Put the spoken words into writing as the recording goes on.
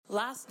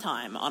Last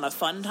time on A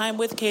Fun Time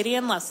with Katie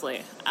and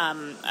Leslie,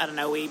 I don't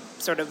know, we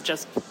sort of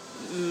just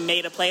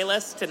made a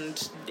playlist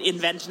and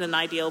invented an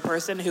ideal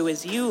person who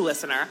is you,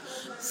 listener.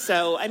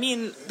 So, I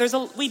mean,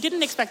 we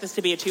didn't expect this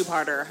to be a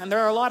two-parter, and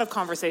there are a lot of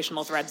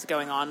conversational threads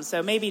going on,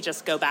 so maybe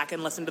just go back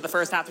and listen to the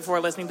first half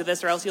before listening to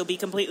this, or else you'll be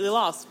completely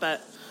lost.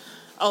 But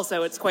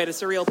also, it's quite a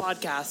surreal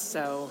podcast,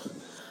 so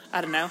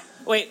I don't know.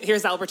 Wait,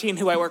 here's Albertine,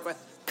 who I work with.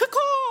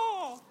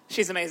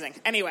 She's amazing.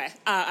 Anyway,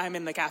 I'm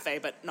in the cafe,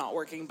 but not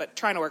working, but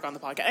trying to work on the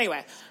podcast.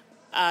 Anyway,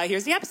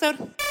 here's the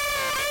episode.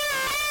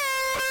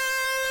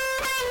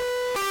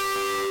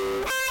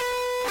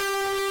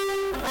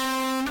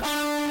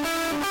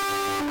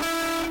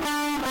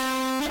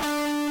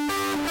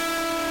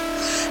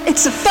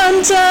 It's a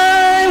fun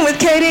time with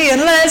Katie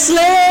and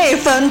Leslie.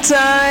 Fun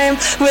time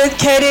with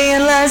Katie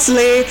and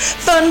Leslie.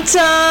 Fun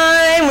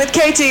time with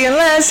Katie and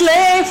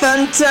Leslie.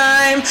 Fun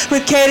time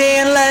with Katie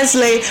and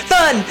Leslie.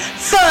 Fun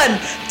time,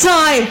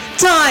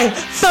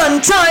 fun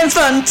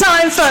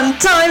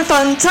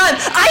time.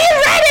 Are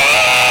you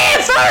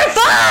ready for a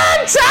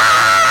fun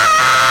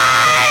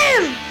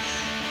time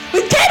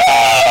with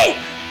Katie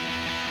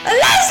and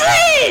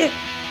Leslie?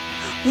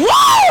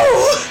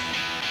 Whoa!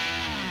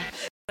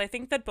 I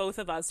think that both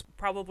of us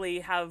probably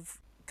have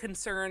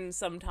concerns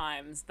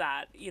sometimes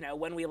that,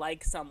 when we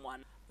like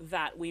someone,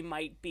 that we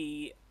might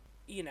be,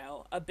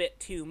 a bit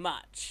too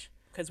much,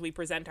 because we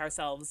present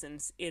ourselves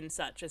in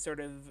such a sort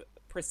of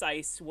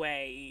precise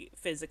way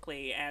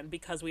physically, and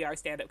because we are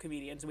stand-up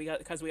comedians,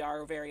 because we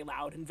are very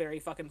loud and very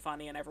fucking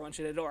funny, and everyone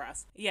should adore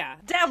us. Yeah.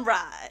 Damn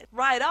right.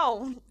 Right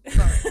on.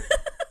 Sorry.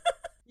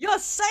 You're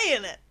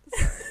saying it.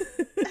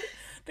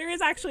 There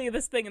is actually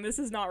this thing, and this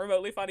is not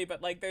remotely funny,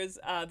 but there's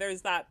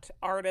that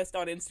artist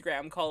on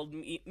Instagram called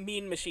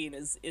Mean Machine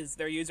is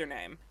their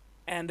username,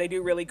 and they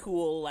do really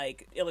cool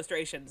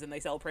illustrations, and they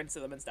sell prints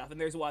of them and stuff. And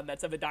there's one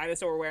that's of a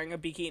dinosaur wearing a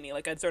bikini,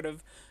 like a sort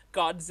of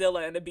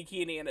Godzilla in a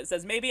bikini, and it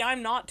says, "Maybe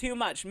I'm not too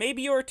much,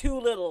 maybe you're too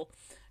little,"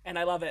 and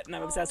I love it, and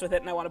I'm obsessed with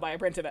it, and I want to buy a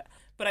print of it.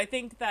 But I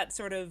think that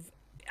sort of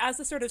as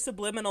a sort of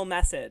subliminal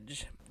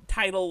message,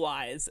 title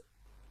wise,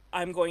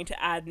 I'm going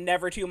to add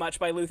 "Never Too Much"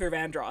 by Luther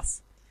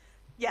Vandross.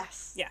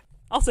 Yes. Yeah.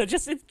 Also, it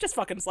just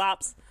fucking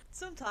slaps.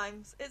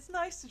 Sometimes it's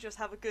nice to just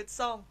have a good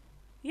song.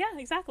 Yeah,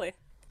 exactly.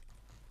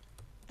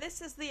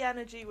 This is the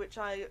energy which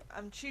I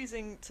am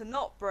choosing to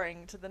not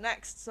bring to the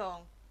next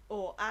song.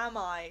 Or am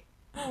I?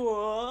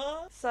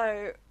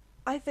 So,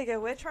 I figure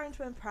we're trying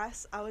to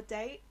impress our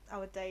date.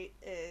 Our date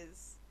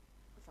is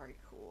very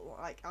cool,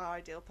 our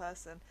ideal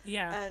person.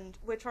 Yeah. And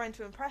we're trying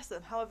to impress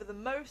them. However, the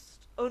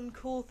most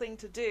uncool thing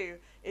to do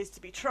is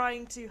to be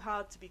trying too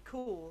hard to be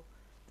cool.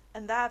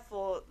 And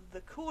therefore,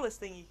 the coolest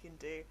thing you can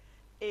do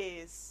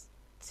is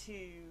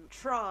to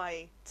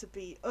try to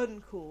be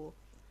uncool.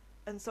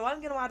 And so I'm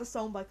going to add a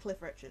song by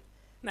Cliff Richard.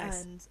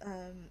 Nice.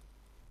 And,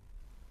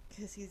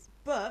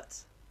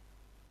 but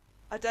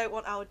I don't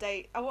want our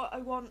date,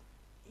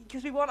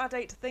 because we want our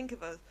date to think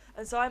of us.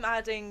 And so I'm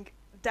adding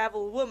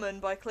Devil Woman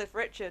by Cliff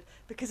Richard,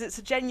 because it's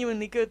a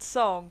genuinely good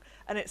song,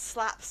 and it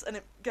slaps and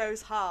it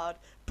goes hard,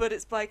 but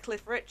it's by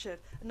Cliff Richard.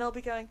 And they'll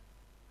be going,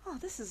 oh,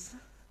 this is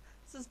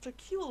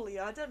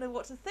peculiar. I don't know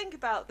what to think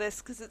about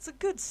this, because it's a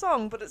good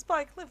song, but it's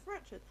by Cliff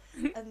Richard.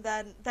 And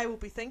then they will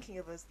be thinking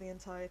of us the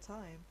entire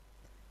time.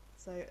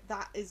 So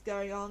that is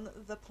going on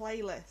the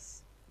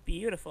playlist.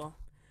 Beautiful.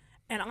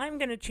 And I'm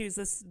going to choose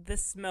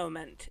this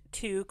moment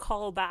to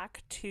call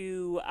back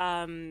to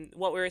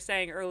what we were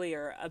saying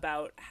earlier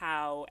about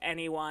how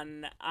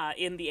anyone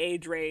in the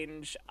age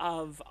range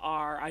of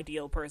our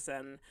ideal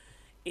person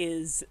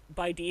is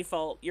by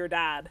default your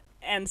dad.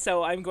 And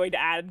so I'm going to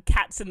add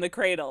Cats in the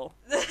Cradle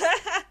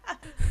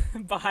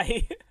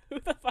by, who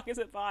the fuck is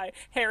it by?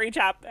 Harry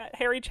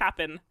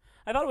Chapin.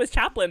 I thought it was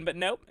Chaplin, but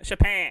nope,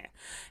 Chopin.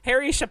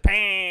 Harry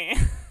Chopin.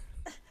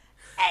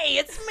 Hey,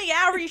 it's me,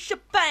 Harry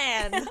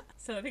Chopin.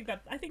 So I think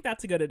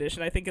that's a good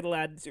addition. I think it'll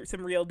add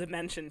some real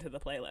dimension to the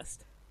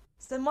playlist.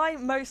 So my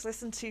most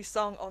listened to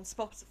song on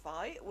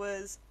Spotify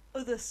was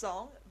Other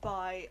Song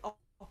by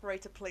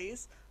Operator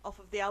Please, off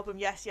of the album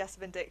Yes Yes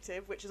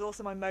Vindictive, which is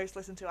also my most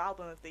listened to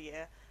album of the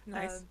year.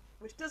 Nice.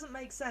 Which doesn't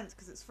make sense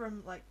because it's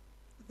from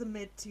the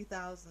mid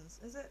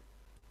 2000s. Is it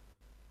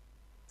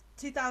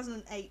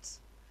 2008?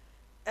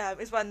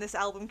 Is when this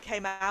album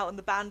came out, and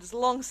the band has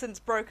long since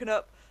broken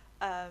up.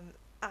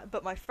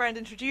 But my friend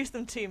introduced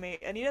them to me,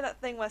 and you know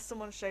that thing where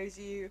someone shows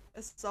you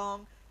a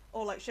song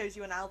or shows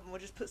you an album or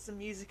just puts some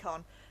music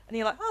on, and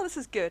you're like, oh, this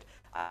is good.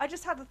 I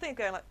just had the thing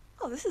going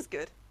oh, this is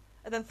good.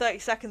 And then 30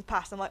 seconds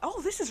passed, I'm like,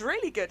 oh, this is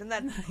really good. And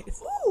then,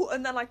 nice. ooh,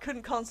 and then I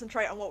couldn't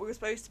concentrate on what we were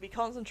supposed to be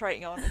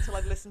concentrating on until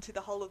I'd listened to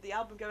the whole of the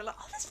album going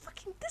oh,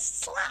 this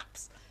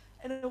slaps!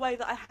 In a way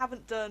that I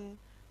haven't done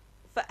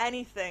for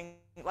anything.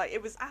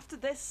 It was after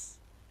this,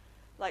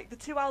 the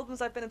two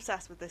albums I've been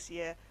obsessed with this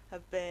year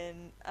have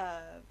been,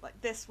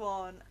 this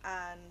one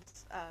and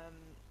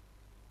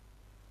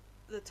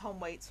the Tom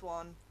Waits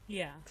one.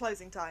 Yeah.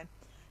 Closing Time,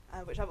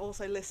 which I've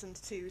also listened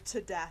to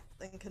death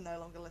and can no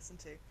longer listen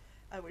to.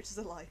 Which is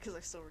a lie because I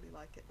still really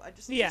like it. But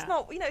it's just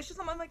not, it's just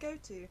not my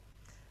go-to.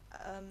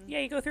 Yeah,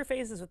 you go through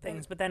phases with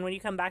things, but then when you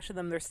come back to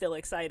them, they're still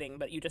exciting,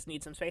 but you just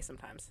need some space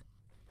sometimes.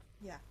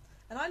 Yeah,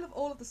 and I love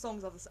all of the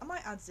songs of this. I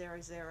might add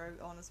 00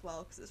 on as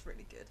well because it's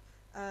really good.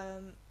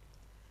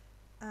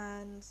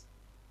 And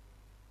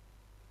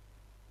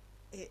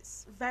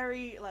it's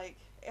very like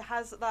it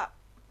has that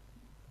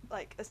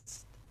like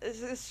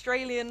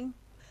Australian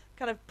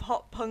kind of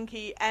pop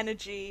punky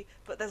energy,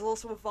 but there's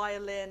also a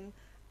violin,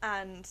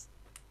 and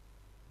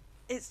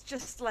it's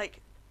just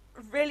like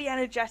really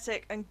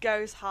energetic and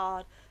goes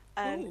hard.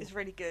 And Ooh. it's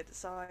really good,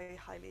 so I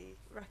highly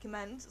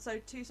recommend. So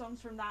 2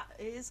 songs from that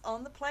is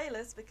on the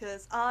playlist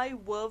because I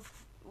love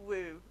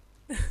Woo,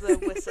 the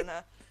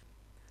listener.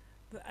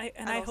 I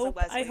Leslie. hope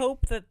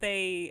that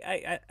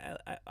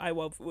I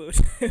love Woo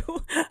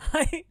too.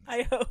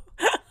 I hope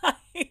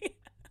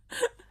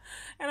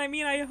and I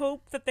mean I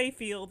hope that they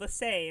feel the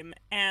same.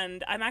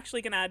 And I'm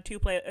actually gonna add two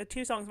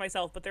songs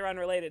myself, but they're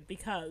unrelated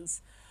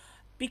because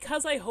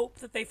I hope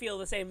that they feel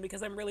the same,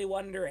 because I'm really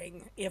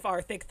wondering if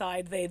our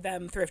thick-thighed,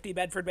 they-them, thrifty,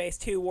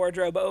 Bedford-based, 2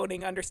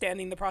 wardrobe-owning,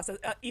 understanding the process,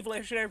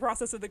 evolutionary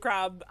process of the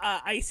crab,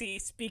 icy,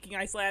 speaking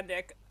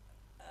Icelandic,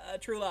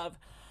 true love,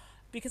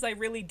 because I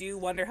really do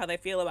wonder how they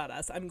feel about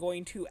us. I'm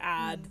going to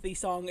add the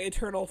song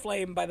Eternal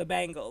Flame by the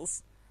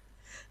Bangles.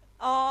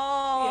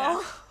 Aww.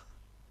 Yeah.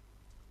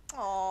 Aww.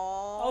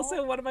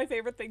 Also, one of my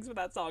favorite things with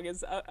that song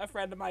is a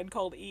friend of mine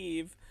called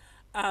Eve.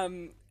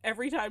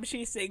 Every time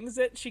she sings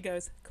it, she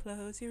goes,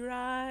 "Close your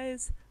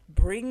eyes,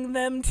 bring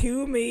them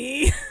to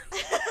me."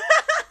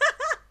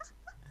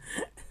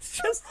 It's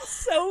just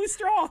so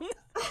strong.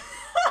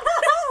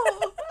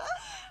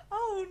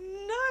 Oh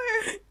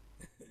no.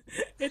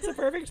 It's a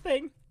perfect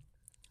thing.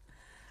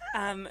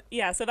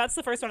 Yeah, so that's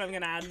the first one I'm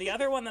gonna add. The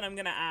other one that I'm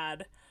gonna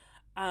add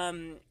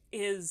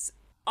is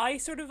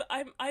I've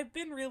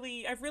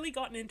really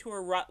gotten into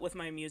a rut with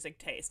my music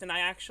taste, and I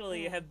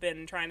actually have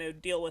been trying to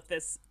deal with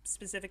this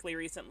specifically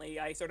recently.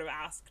 I sort of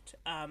asked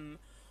on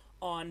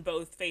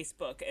both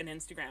Facebook and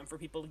Instagram for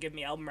people to give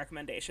me album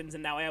recommendations,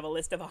 and now I have a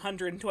list of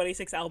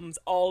 126 albums,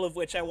 all of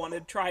which I want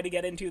to try to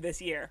get into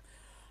this year.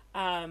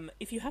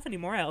 If you have any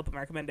more album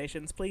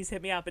recommendations, please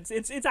hit me up.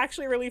 It's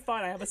actually really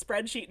fun. I have a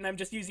spreadsheet and I'm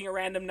just using a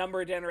random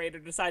number generator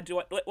to decide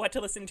what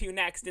to listen to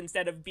next,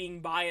 instead of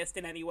being biased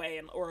in any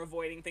way or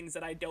avoiding things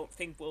that I don't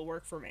think will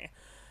work for me.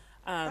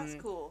 That's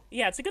cool.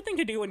 Yeah, it's a good thing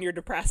to do when you're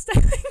depressed, I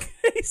think,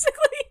 basically.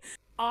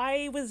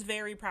 I was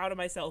very proud of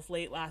myself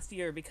late last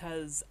year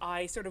because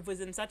I sort of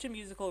was in such a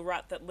musical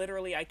rut that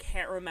literally I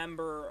can't really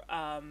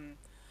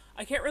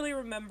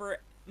remember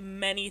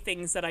many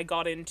things that I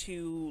got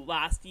into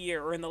last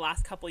year or in the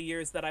last couple of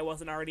years that I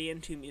wasn't already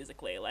into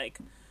musically. Like,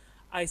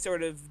 I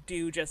sort of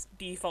do just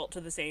default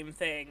to the same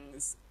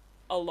things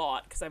a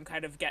lot because I'm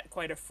kind of get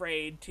quite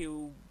afraid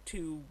to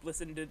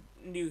listen to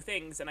new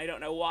things, and I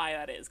don't know why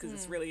that is, because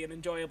it's really an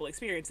enjoyable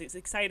experience. It's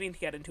exciting to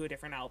get into a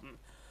different album.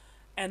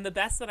 And the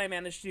best that I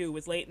managed to do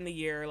was late in the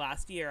year,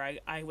 last year,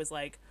 I was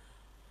like,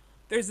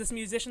 there's this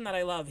musician that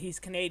I love. He's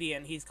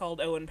Canadian. He's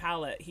called Owen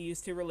Pallett. He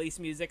used to release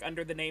music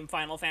under the name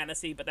Final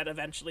Fantasy, but that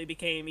eventually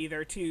became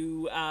either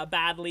too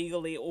bad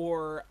legally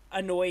or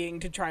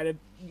annoying to try to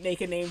make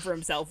a name for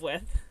himself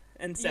with,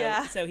 and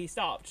so he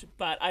stopped.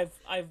 But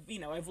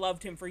I've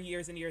loved him for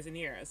years and years and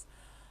years.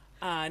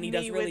 And he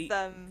does really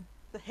with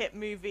the hit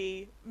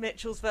movie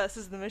Mitchells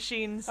versus the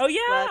Machines. Oh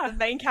yeah, where the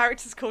main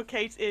character's called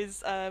Kate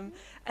is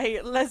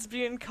a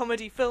lesbian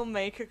comedy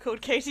filmmaker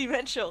called Katie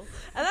Mitchell,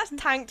 and that's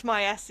tanked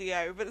my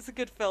SEO, but it's a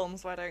good film,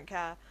 so I don't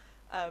care.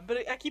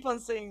 But I keep on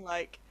seeing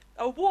like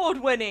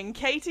award-winning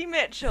Katie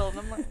Mitchell, and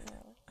I'm like,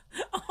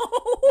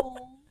 oh.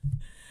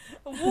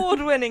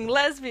 Award-winning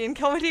lesbian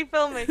comedy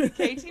filmmaker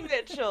Katie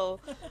Mitchell.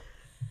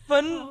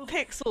 Fun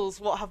pixels,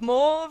 what have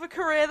more of a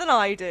career than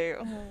I do.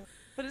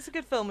 But it's a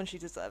good film and she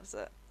deserves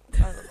it.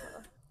 I love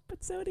her.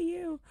 But so do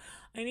you.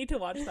 I need to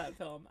watch that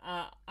film.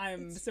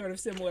 I'm sort of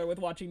similar with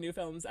watching new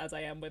films as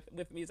I am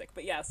with music.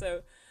 But yeah,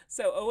 so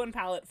Owen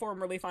Pallett,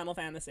 formerly Final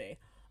Fantasy.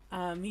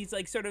 He's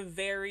like sort of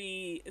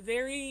very,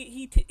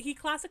 very, he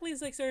classically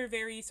is like sort of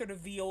very sort of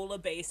viola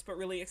based, but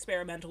really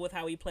experimental with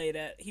how he played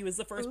it. He was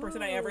the first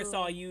person I ever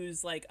saw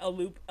use like a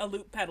loop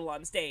pedal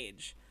on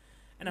stage.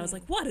 And I was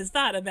like, what is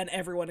that? And then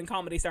everyone in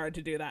comedy started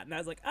to do that. And I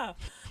was like, oh,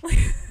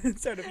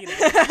 sort of,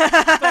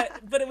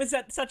 but it was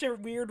such a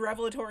weird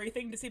revelatory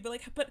thing to see. But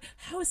like, but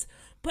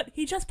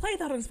he just played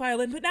that on his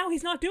violin, but now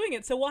he's not doing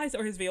it. So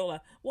or his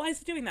viola, why is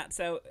he doing that?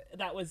 So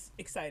that was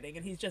exciting.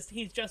 And he's just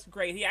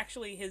great. He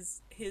actually,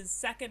 his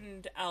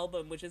second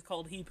album, which is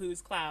called He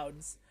Poos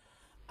Clouds,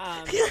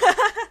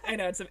 I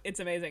know, it's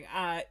amazing,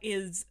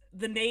 is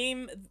the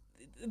name,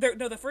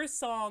 the first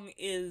song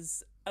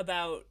is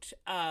about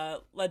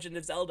Legend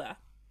of Zelda,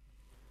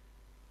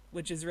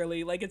 which is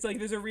really like, it's like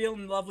there's a real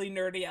lovely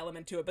nerdy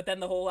element to it, but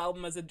then the whole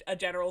album as a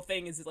general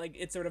thing is like,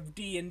 it's sort of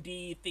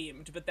D&D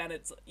themed, but then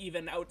it's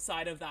even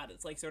outside of that,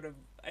 it's like sort of,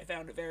 I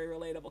found it very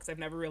relatable because I've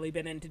never really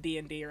been into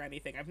D&D or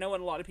anything. I've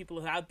known a lot of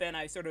people who have been.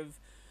 I sort of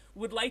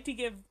would like to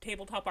give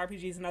tabletop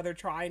RPGs another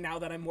try now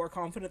that I'm more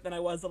confident than I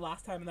was the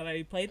last time that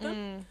I played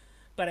them.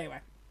 But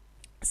anyway,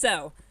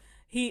 so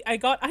I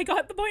got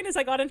the point is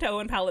I got into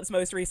Owen Pallett's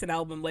most recent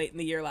album late in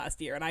the year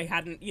last year, and I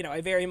hadn't,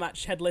 I very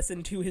much had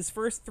listened to his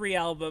first 3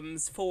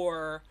 albums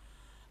for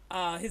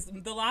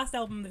the last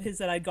album of his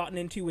that I'd gotten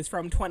into was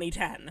from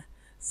 2010.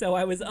 So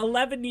I was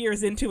 11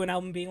 years into an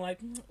album being like,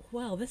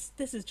 well, this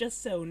is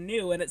just so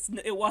new, and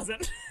it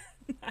wasn't.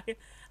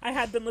 I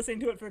had been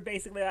listening to it for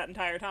basically that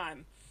entire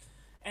time.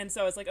 And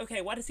so I was like,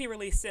 okay, what has he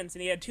released since?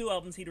 And he had 2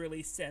 albums he'd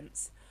released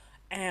since.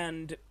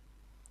 And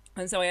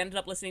so I ended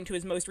up listening to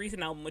his most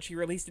recent album, which he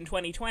released in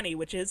 2020,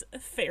 which is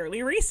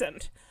fairly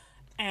recent.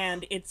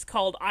 And it's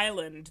called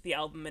Island, the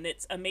album, and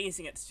it's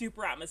amazing. It's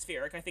super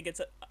atmospheric. I think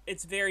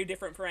it's very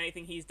different from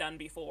anything he's done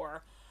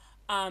before.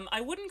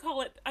 I would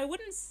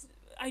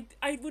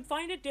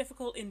find it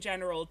difficult in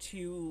general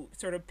to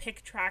sort of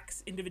pick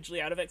tracks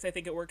individually out of it, because I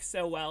think it works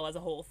so well as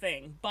a whole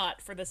thing.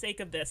 But for the sake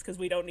of this, because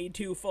we don't need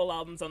 2 full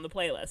albums on the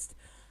playlist,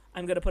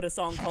 I'm going to put a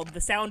song called The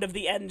Sound of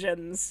the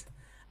Engines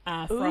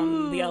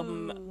from the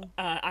album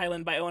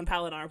Island by Owen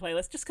Pallett on our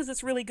playlist, just because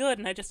it's really good,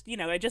 and I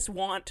just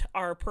want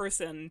our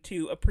person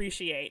to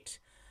appreciate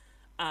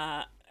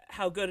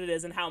how good it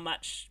is and how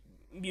much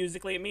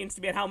musically it means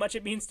to me, and how much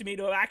it means to me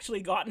to have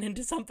actually gotten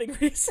into something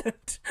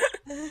recent.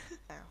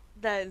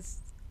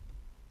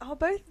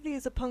 Both of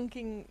these are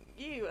punking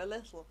you a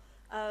little.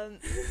 I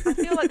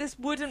feel like this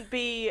wouldn't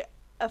be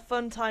a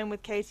Fun Time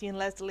with Katie and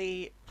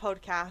Leslie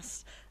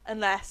podcast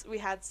unless we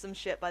had some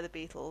shit by the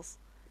Beatles.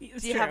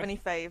 It's Do you true. have any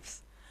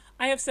faves?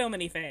 I have so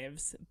many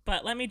faves,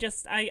 but let me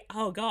just,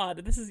 oh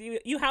god, this is,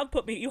 you have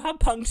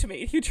punked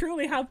me. You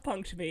truly have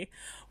punked me.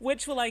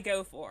 Which will I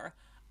go for?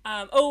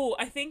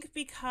 I think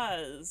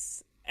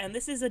because, and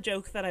this is a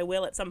joke that I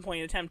will at some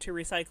point attempt to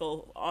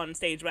recycle on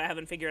stage, but I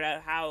haven't figured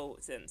out how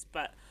since,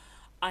 but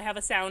I have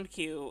a sound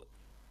cue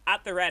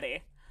at the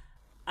ready.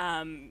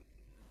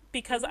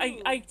 Because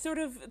I sort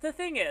of, the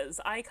thing is,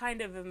 I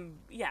kind of am,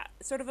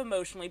 sort of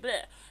emotionally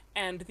bleh,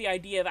 and the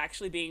idea of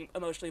actually being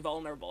emotionally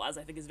vulnerable, as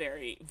I think is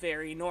very,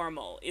 very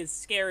normal, is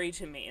scary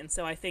to me, and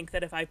so I think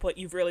that if I put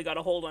You've Really Got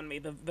a Hold on Me,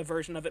 the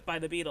version of it by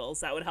the Beatles,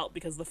 that would help,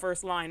 because the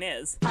first line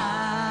is,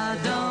 I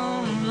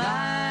don't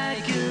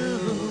like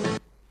you.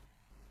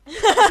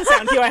 That's the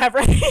sound cue I have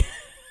ready.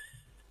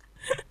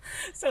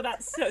 So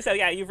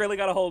yeah, You've Really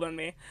Got a Hold on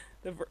Me.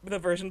 The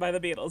version by the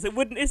Beatles.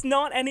 It's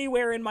not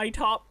anywhere in my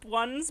top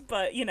ones,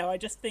 but, I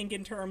just think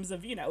in terms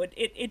of,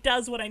 it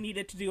does what I need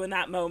it to do in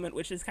that moment,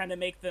 which is kind of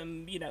make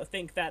them,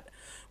 think that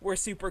we're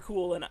super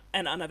cool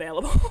and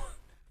unavailable.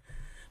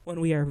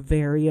 When we are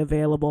very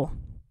available.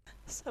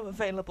 So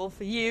available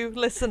for you,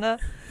 listener.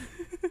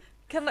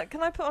 Can I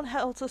put on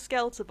Helter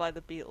Skelter by the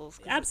Beatles?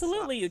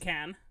 Absolutely you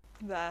can.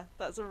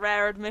 That's a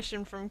rare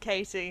admission from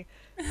Katie.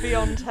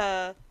 Beyond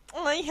her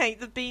I hate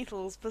the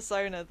Beatles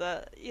persona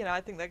that, I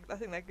think they're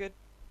good.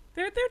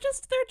 They're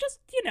just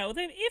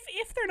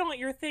if they're not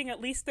your thing,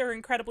 at least they're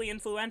incredibly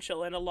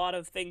influential, and a lot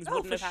of things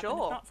wouldn't have happened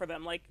if not for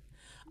them. Like,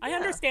 I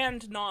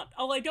understand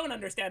I don't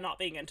understand not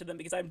being into them,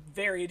 because I'm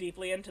very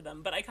deeply into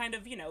them, but I kind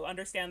of,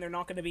 understand they're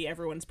not going to be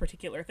everyone's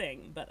particular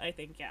thing, but I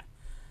think,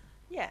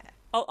 Yeah.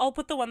 I'll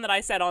put the one that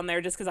I said on there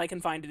just because I can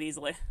find it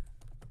easily.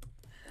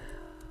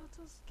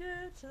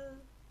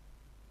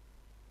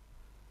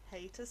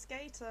 Hater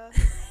skater.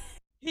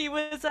 He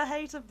was a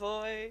hater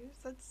boy.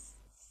 That's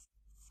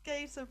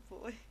skater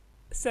boy.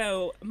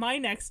 So my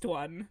next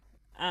one,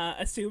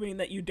 assuming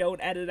that you don't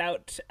edit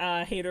out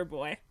hater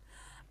boy,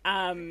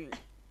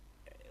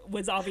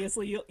 was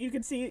obviously you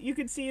could see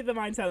the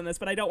mindset on this,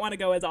 but I don't want to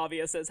go as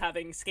obvious as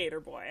having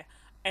skater boy.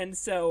 And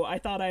so I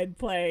thought I'd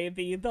play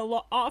the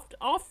oft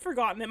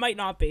forgotten, it might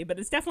not be, but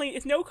it's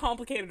no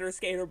complicated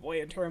Skater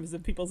Boy in terms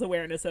of people's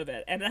awareness of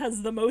it. And it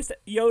has the most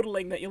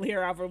yodeling that you'll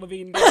hear Avril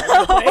Lavigne do.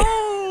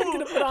 I'm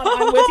gonna put on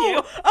I'm With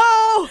You.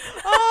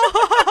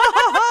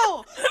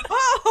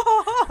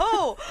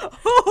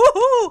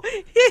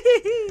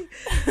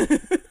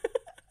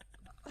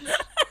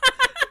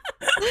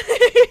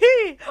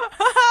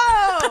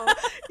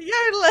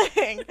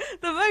 Yodeling!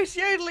 The most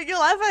yodeling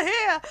you'll ever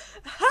hear!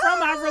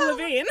 From Avril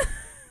Lavigne.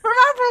 From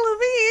Avril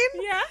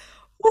Lavigne? Yeah.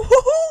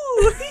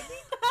 Woohoo!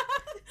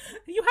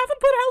 You haven't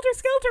put Helter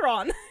Skelter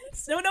on.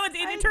 No,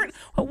 it turned.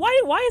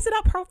 Why is it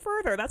up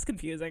further? That's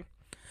confusing.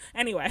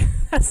 Anyway,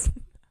 that's.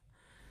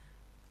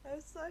 I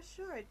was so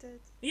sure I did.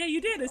 Yeah,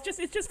 you did. It's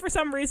just for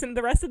some reason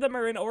the rest of them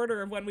are in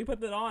order of when we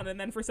put it on, and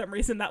then for some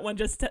reason that one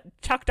just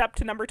chucked up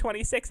to number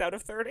 26 out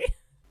of 30.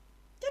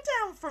 Get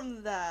down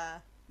from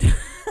there.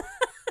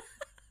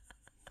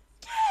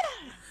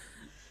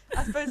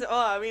 I suppose,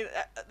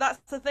 that's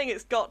the thing,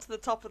 it's got to the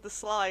top of the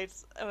slide,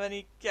 and when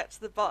you get to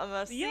the bottom,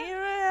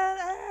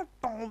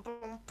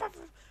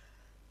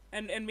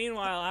 And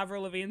meanwhile,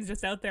 Avril Lavigne's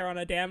just out there on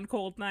a damn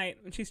cold night,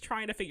 and she's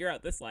trying to figure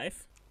out this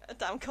life. A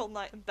damn cold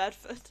night in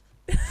Bedford,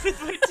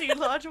 with my 2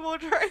 large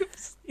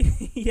wardrobes.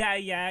 Yeah.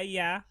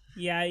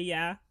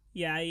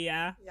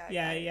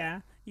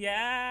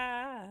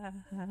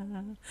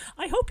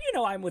 I hope you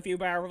know I'm With You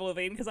by Avril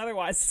Lavigne, because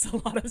otherwise it's a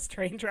lot of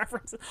strange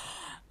references.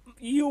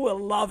 You will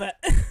love it.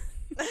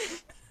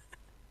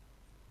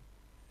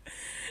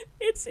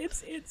 It's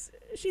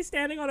she's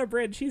standing on a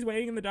bridge, she's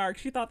waiting in the dark,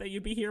 she thought that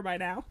you'd be here by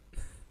now.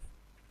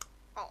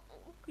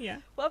 Yeah.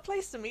 What a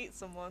place to meet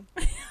someone.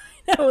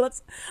 No,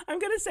 I'm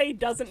gonna say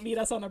doesn't meet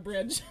us on a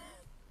bridge.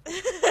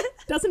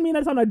 Doesn't meet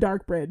us on a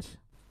dark bridge.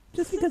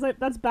 Just because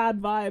that's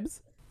bad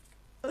vibes.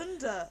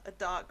 Under a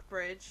dark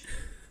bridge.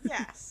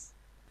 Yes.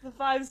 The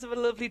vibes of a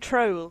lovely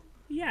troll.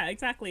 Yeah,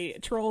 exactly.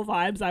 Troll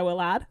vibes, I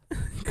will add.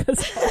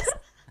 Because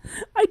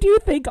I do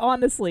think,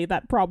 honestly,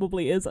 that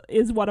probably is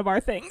one of our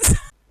things.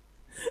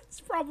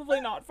 It's probably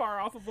not far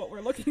off of what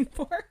we're looking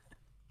for.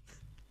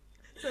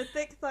 So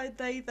thick-thighed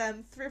they,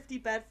 them, thrifty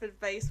Bedford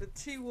base with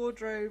 2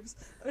 wardrobes,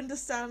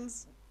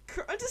 understands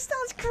crab.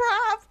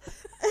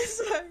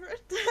 So,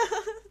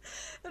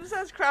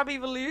 understands crab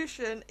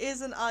evolution,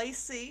 is an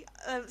icy,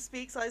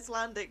 speaks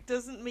Icelandic,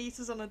 doesn't meet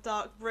us on a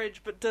dark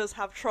bridge, but does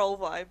have troll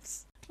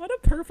vibes. What a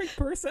perfect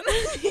person.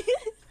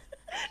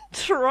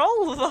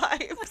 Troll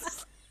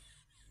vibes.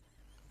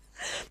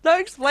 That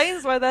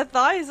explains why their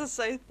thighs are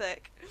so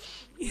thick.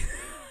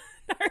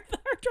 Our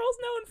trolls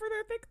known for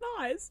their thick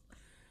thighs.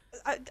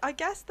 I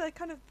guess they're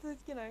kind of,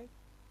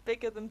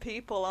 bigger than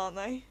people, aren't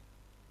they?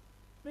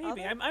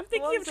 Maybe. I'm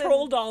thinking of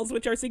troll dolls,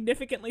 which are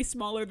significantly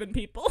smaller than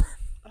people.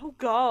 Oh,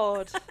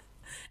 God.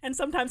 And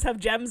sometimes have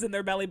gems in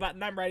their belly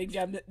button. I'm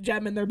writing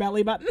gem in their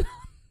belly button.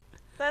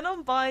 They're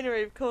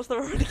non-binary, of course they're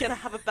already going to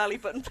have a belly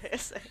button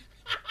piercing.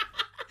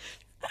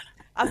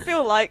 I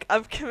feel like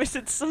I've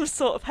committed some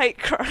sort of hate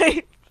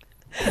crime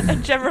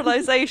and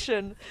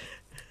generalisation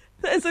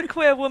that as a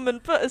queer woman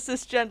but a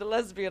cisgender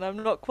lesbian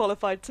I'm not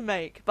qualified to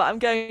make, but I'm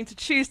going to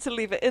choose to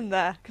leave it in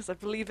there because I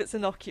believe it's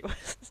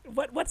innocuous.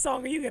 What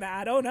song are you going to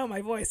add? Oh no,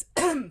 my voice.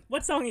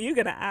 What song are you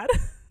going to add?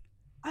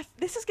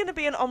 This is going to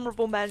be an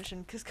honourable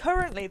mention because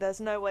currently there's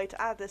no way to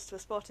add this to a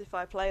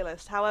Spotify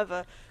playlist.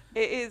 However,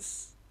 it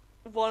is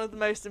one of the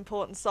most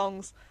important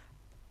songs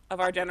of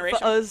our generation.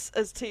 For us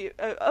as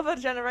of a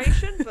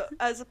generation, but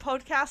as a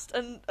podcast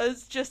and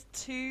as just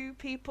 2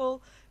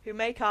 people who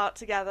make art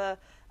together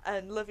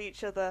and love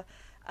each other,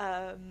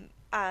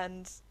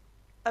 and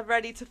are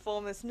ready to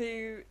form this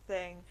new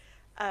thing,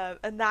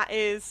 and that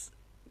is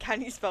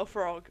 "Can You Spell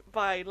Frog"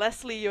 by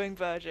Leslie Ewing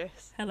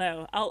Burgess.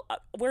 Hello.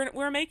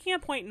 We're making a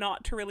point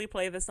not to really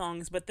play the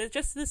songs, but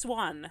just this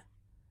one,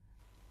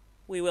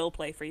 we will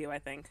play for you. I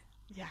think.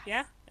 Yeah.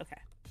 Yeah.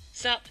 Okay.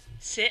 Stop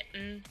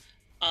sitting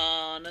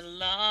on a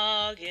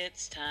log.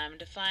 It's time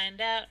to find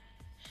out.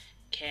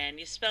 Can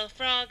you spell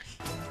frog?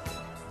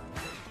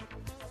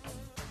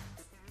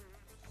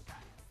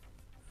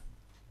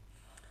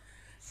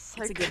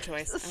 It's a good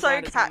choice.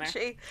 So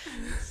catchy.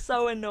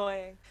 So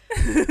annoying.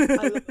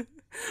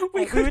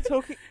 We were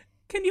talking...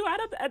 Can you add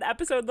an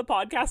episode of the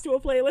podcast to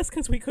a playlist?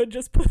 Because we could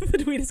just put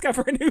the We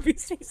Discover a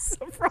Newbie's Faces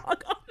of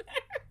Frog on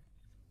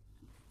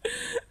there.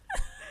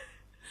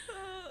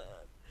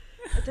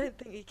 I don't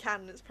think you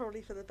can. It's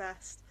probably for the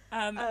best.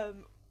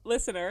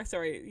 Listener,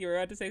 sorry, you were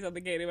about to say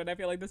something, Katie, but I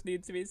feel like this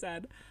needs to be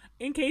said.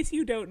 In case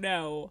you don't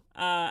know,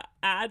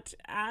 at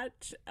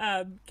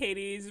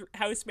Katie's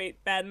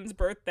housemate Ben's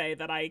birthday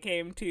that I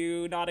came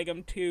to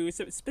Nottingham to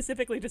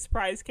specifically to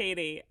surprise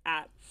Katie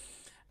at,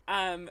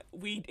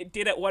 we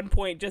did at one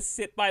point just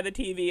sit by the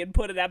TV and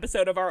put an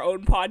episode of our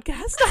own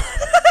podcast on.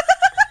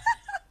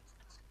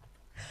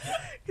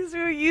 Because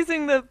we were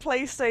using the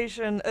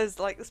PlayStation as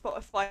like the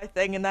Spotify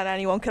thing, and then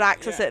anyone could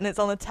access it, and it's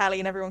on the telly,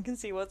 and everyone can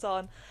see what's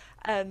on.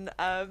 And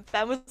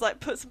Ben was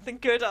like, "Put something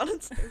good on,"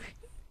 and so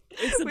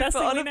it's the best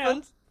thing we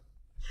know.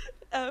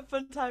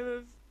 Fun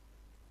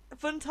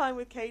time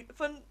with Kate.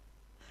 What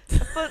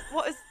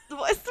is the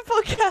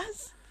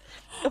podcast?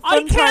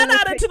 I can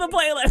add it to the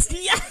playlist.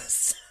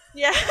 Yes.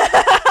 Yeah.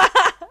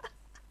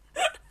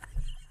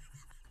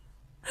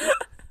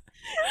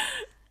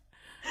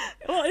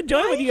 Well,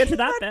 enjoy when you get to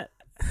that bit.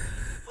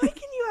 Why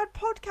can you add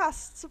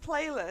podcasts to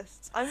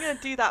playlists? I'm gonna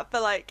do that for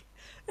like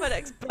my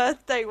next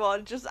birthday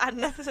one. Just add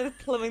an episode of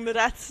Plumbing the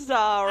Death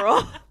Star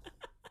or.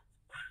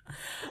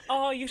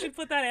 Oh, you should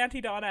put that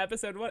Auntie Donna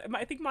episode.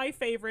 I think my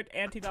favorite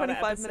Auntie Donna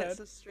 25 episode. minutes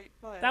of Street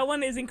Fire. That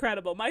one is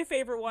incredible. My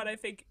favorite one, I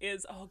think,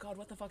 is oh god,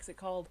 what the fuck's it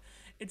called?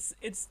 It's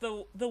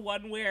the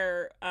one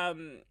where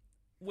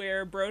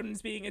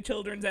Broden's being a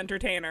children's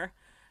entertainer.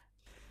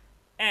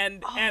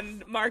 And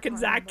Mark and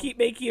Zach keep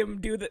making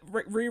him do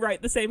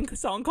rewrite the same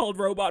song called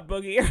Robot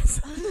Boogie or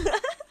something. Oh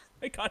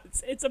my god,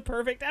 it's a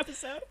perfect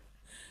episode.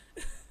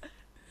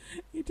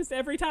 He just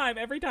every time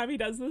he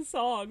does this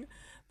song,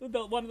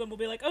 one of them will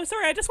be like, "Oh,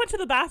 sorry, I just went to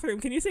the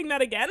bathroom. Can you sing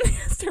that again?" He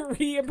has to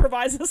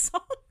re-improvise a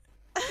song.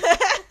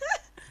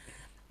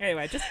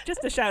 Anyway,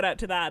 just a shout out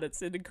to that.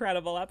 It's an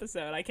incredible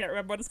episode. I can't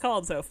remember what it's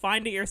called, so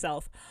find it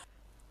yourself.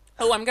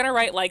 Oh, I'm gonna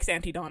write likes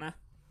Auntie Donna.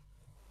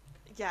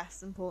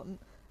 Yes,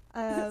 important.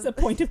 It's a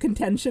point of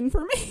contention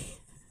for me.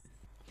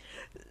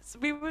 So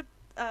we would,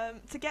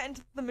 to get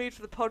into the mood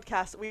for the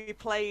podcast, we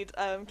played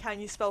Can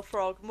You Spell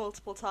Frog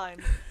multiple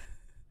times.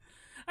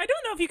 I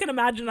don't know if you can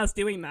imagine us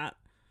doing that.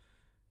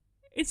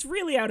 It's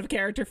really out of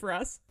character for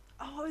us.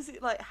 Oh, is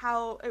it like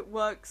how it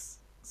works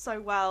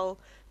so well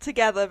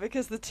together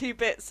because the 2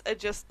 bits are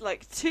just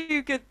like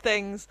 2 good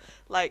things.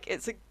 Like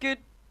it's a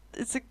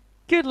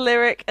good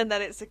lyric and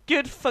then it's a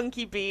good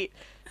funky beat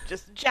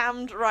just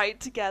jammed right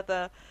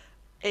together.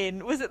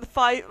 in, was it the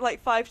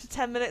 5 to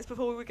 10 minutes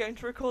before we were going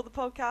to record the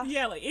podcast?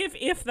 Yeah, like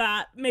if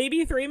that,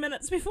 maybe 3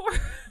 minutes before.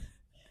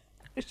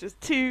 It's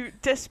just two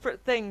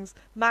disparate things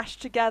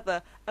mashed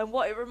together, and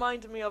what it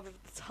reminded me of at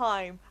the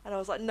time, and I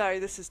was like,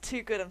 no, this is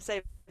too good, I'm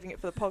saving it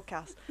for the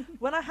podcast.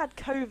 When I had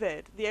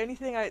COVID, the only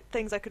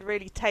things I could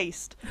really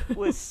taste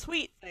was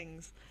sweet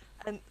things,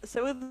 and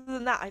so other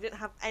than that, I didn't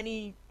have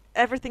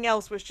everything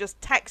else was just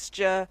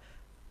texture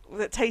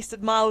that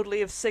tasted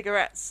mildly of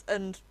cigarettes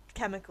and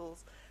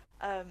chemicals.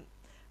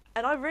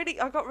 And I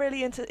got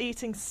really into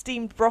eating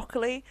steamed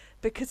broccoli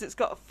because it's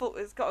got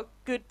a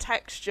good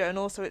texture, and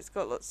also it's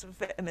got lots of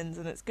vitamins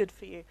and it's good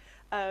for you.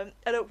 And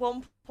at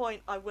one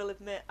point, I will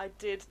admit, I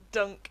did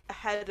dunk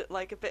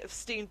a bit of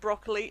steamed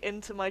broccoli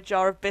into my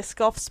jar of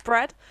Biscoff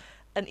spread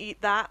and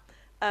eat that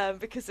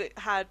because it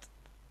had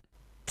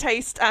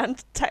taste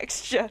and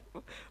texture,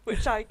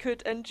 which I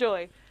could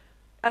enjoy.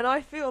 And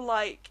I feel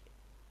like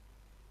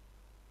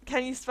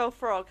Can You Spell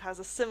Frog has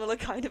a similar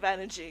kind of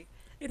energy.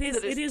 It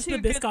is the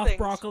Biscoff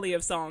broccoli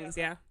of songs,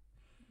 yeah.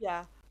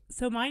 Yeah.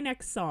 So my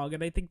next song,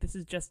 and I think this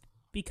is just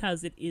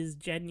because it is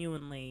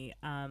genuinely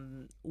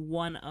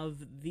one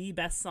of the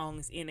best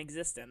songs in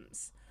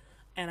existence,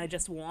 and I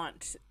just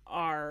want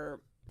our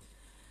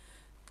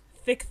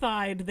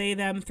thick-thighed,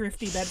 they-them,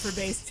 thrifty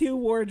Bedford-based, two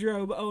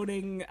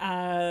wardrobe-owning,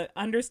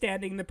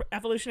 understanding the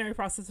evolutionary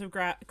process of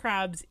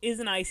crabs, is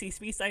an icy,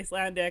 speaks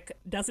Icelandic,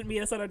 doesn't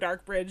meet us on a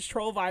dark bridge,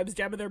 troll vibes,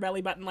 gem in their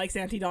belly button, likes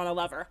Auntie Donna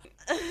Lover.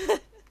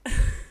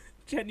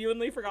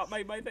 Genuinely forgot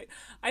my thing.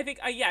 I think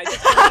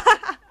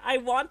I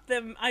want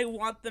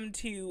them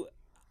to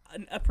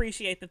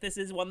appreciate that this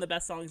is one of the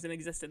best songs in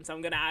existence. So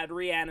I'm gonna add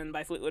Rhiannon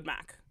by Fleetwood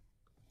Mac.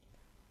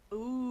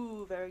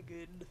 Ooh, very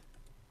good.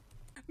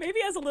 Maybe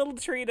as a little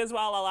treat as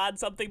well, I'll add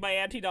something by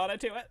Auntie Donna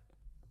to it,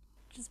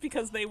 just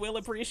because they will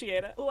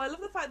appreciate it. Oh, I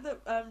love the fact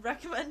that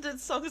recommended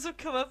songs have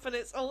come up and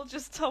it's all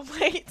just Tom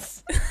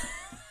Waits.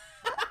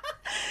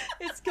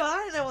 It's God,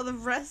 I don't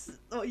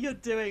know what you're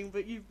doing,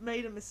 but you've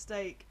made a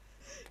mistake.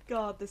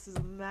 God, this is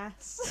a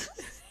mess.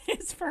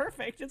 It's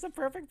perfect. It's a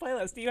perfect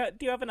playlist. Do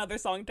you have another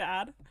song to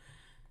add?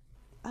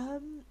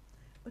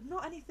 But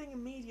not anything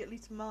immediately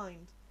to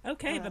mind.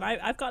 Okay, then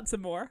I've got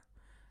some more.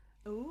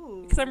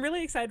 Ooh. Because I'm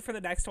really excited for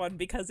the next one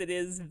because it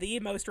is the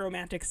most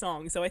romantic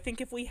song. So I think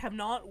if we have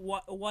not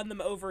won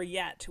them over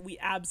yet, we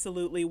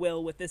absolutely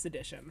will with this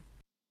edition.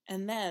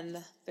 And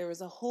then there was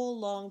a whole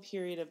long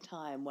period of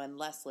time when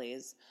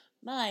Leslie's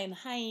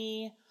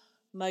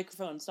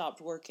microphone stopped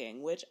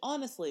working, which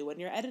honestly, when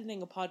you're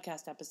editing a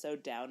podcast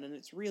episode down and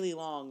it's really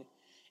long,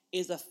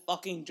 is a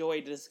fucking joy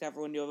to discover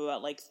when you have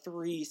about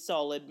 3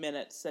 solid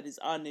minutes that is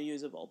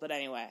unusable. But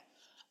anyway,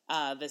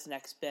 this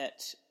next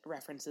bit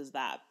references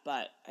that,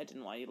 but I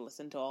didn't want you to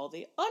listen to all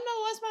the, oh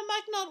no, why's my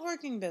mic not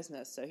working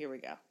business, so here we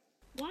go.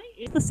 Why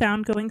is the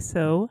sound going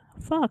so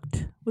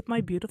fucked with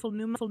my beautiful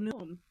new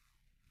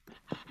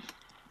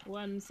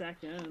 1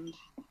 second.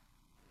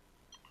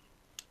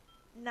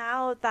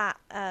 Now that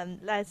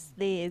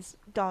Leslie is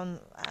gone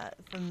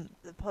from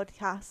the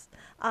podcast,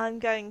 I'm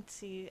going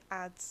to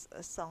add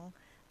a song.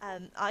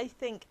 I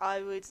think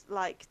I would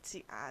like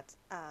to add...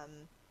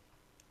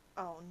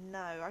 oh no,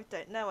 I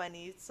don't know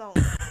any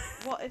songs.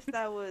 What if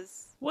there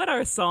was... What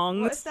are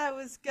songs? What if there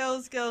was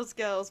Girls, Girls,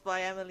 Girls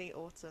by Emily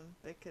Autumn?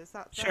 Because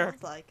that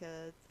sounds like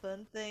a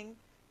fun thing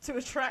to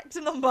attract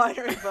a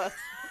non-binary bus.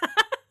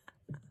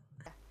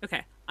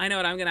 Okay, I know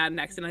what I'm going to add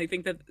next, and I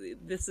think that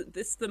this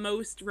is the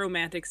most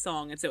romantic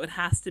song, and so it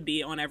has to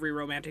be on every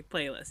romantic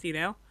playlist, you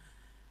know?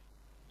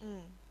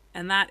 Mm.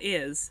 And that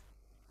is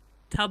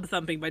Tub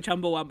Thumping by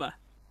Chumbawamba.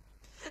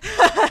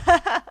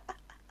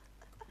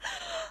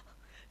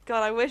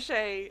 God, I wish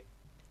a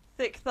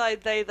thick-thighed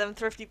they-them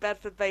thrifty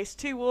Bedford-based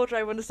two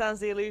wardrobe understands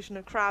the illusion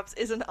of crabs,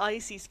 isn't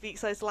icy,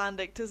 speaks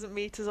Icelandic, doesn't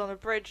meet us on a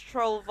bridge,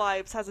 troll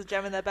vibes, has a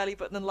gem in their belly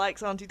button and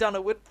likes Auntie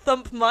Donna, would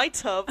thump my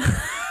tub.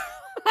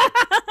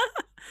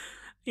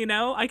 You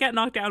know, I get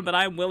knocked down, but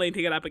I'm willing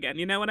to get up again.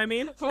 You know what I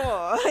mean?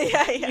 Oh,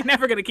 yeah. You're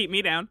never going to keep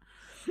me down.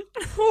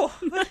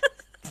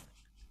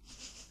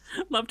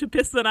 Love to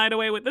piss the night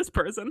away with this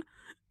person.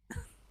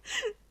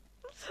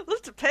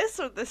 Love to piss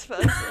with this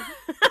person.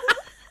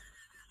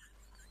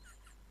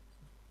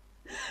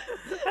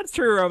 That's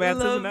true romance,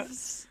 Loves isn't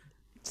it?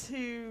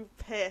 to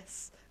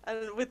piss,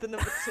 and with the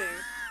number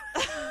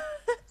 2.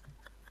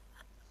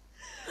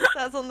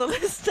 That's on the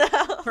list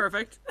now.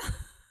 Perfect.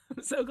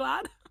 I'm so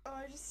glad. Oh,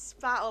 I just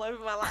spat all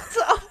over my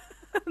laptop.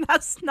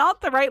 That's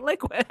not the right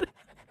liquid.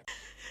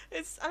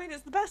 It's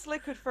the best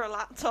liquid for a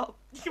laptop.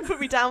 You can put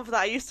me down for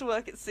that. I used to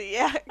work at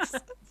CEX.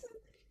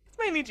 It's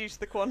mainly due to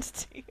the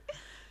quantity.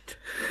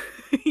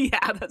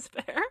 Yeah, that's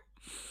fair.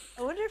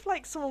 I wonder if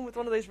someone with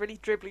one of those really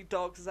dribbly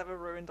dogs has ever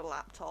ruined a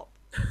laptop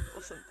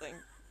or something.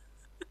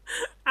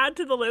 Add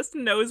to the list,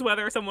 knows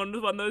whether someone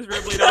with one of those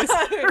dribbly dogs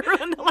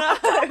ruined a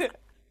laptop. No.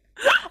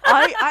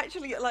 I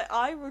actually,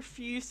 I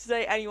refuse to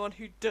date anyone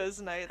who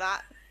does know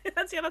that.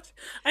 That's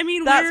I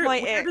mean, that's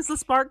where does the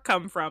spark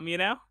come from, you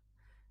know?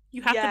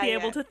 You have to be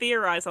able to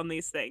theorize on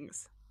these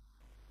things.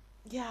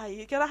 Yeah,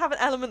 you gotta have an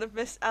element of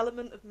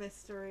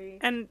mystery.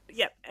 And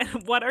yeah,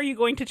 what are you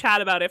going to chat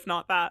about if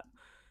not that?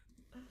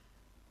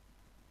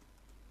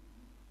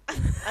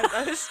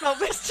 I spelled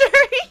mystery.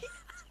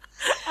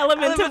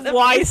 Element Element of of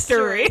why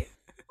mystery.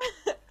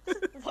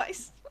 story. Why?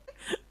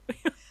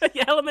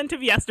 The element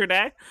of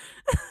yesterday.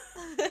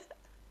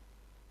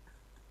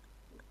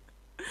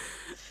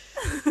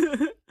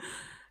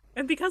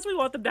 And because we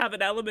want them to have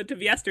an element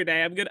of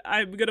yesterday, I'm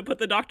gonna put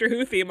the Doctor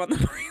Who theme on the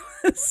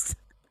playlist.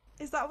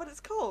 Is that what it's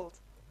called?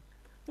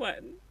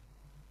 What?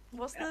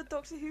 What's the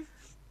Doctor Who?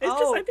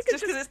 I think it's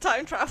just because it's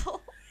time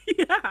travel.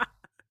 Yeah.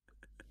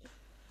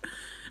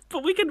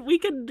 But we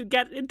could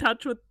get in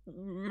touch with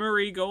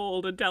Murray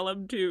Gold and tell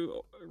him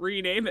to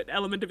rename it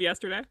Element of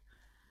Yesterday.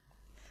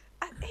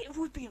 It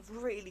would be a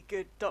really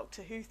good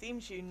Doctor Who theme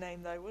tune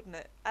name, though, wouldn't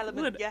it?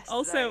 Element Would. of Yesterday.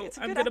 Also, it's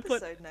a I'm good gonna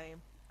episode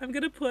name. I'm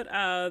gonna put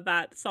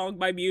that song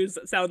by Muse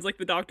that sounds like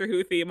the Doctor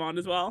Who theme on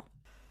as well.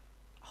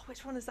 Oh,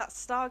 which one is that?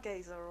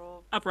 Stargazer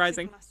or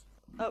Uprising.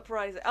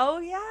 Uprising. Oh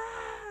yeah.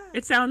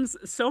 It sounds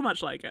so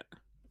much like it.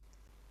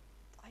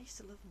 I used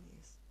to love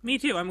Muse. Me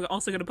too. I'm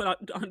also gonna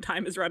put on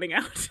Time Is Running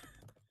Out.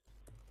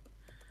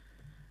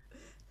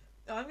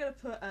 I'm gonna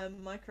put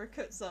Micro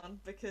Cuts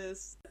on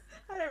because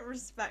I don't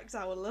respect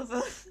our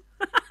lover.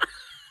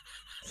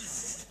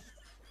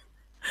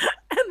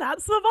 And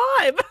that's the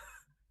vibe.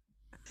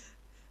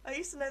 I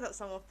used to know that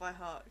song off by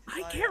heart.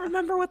 I can't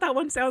remember what that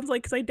one sounds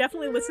like because I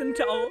definitely listened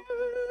to all.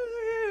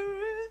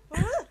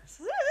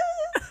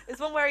 It's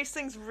one where he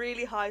sings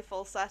really high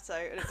falsetto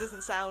and it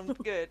doesn't sound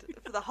good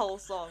for the whole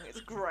song. It's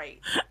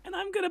great. And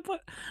I'm gonna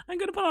put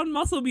on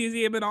Muscle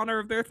Museum in honor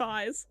of their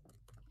thighs.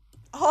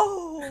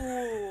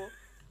 Oh.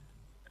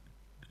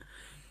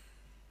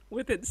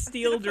 With its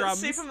steel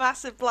drums.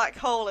 Supermassive Black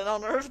Hole in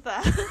honor of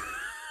that.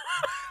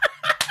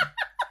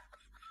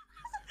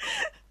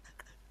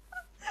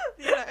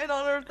 In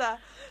honor of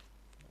that.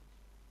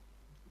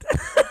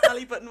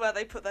 Belly button where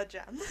they put their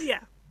jam.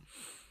 Yeah.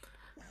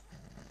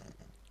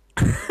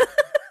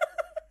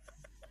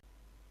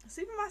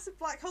 Supermassive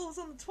Black Hole's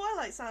on the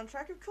Twilight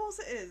soundtrack. Of course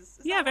it is.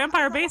 Yeah,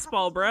 Vampire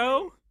Baseball,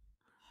 bro. Oh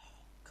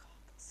god,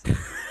 that's so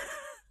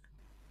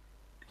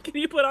Can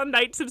you put on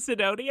Knights of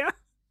Sidonia?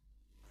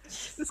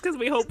 Just because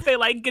we hope they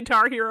like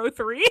Guitar Hero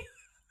 3?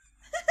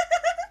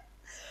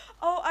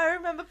 Oh, I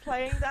remember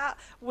playing that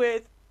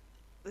with...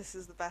 This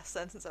is the best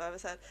sentence I've ever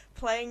said.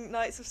 Playing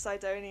Knights of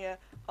Sidonia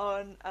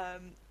on...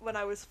 when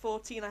I was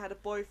 14, I had a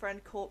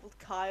boyfriend called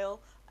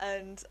Kyle,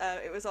 and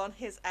it was on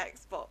his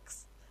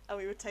Xbox. And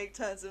we would take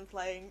turns in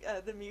playing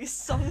the Muse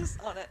songs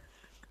on it.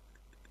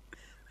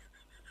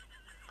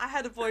 I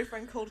had a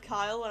boyfriend called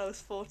Kyle when I was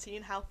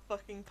 14. How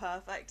fucking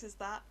perfect is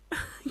that?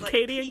 Like,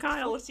 Katie and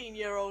Kyle.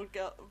 14-year-old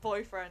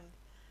boyfriend.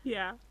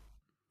 Yeah.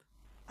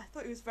 I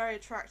thought he was very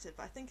attractive,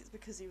 but I think it's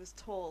because he was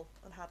tall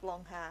and had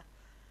long hair.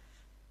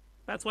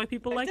 That's why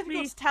people It's like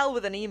difficult me. to tell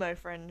with an emo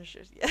fringe.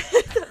 Yeah,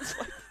 that's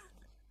why.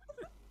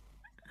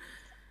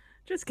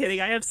 Just kidding.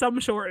 I have some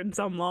short and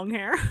some long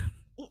hair.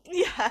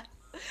 Yeah,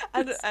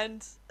 and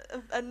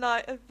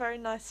a very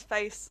nice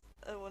face,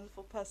 a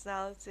wonderful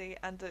personality,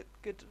 and a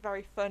good,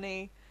 very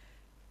funny,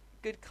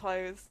 good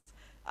clothes.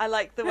 I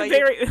like the way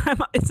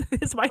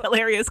It's my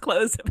hilarious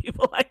clothes that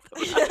people like the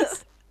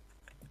most.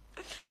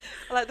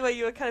 I like the way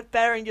you were kind of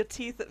baring your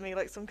teeth at me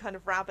like some kind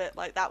of rabbit.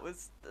 Like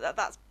that's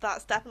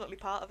definitely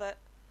part of it.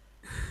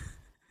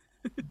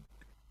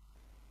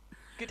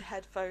 Good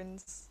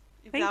headphones.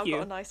 You've Thank now you.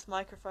 got a nice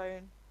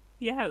microphone.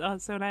 Yeah, oh,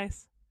 it's so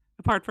nice.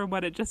 Apart from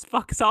when it just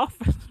fucks off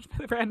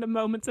at random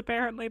moments,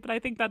 apparently. But I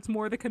think that's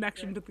more the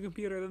connection to the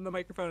computer than the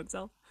microphone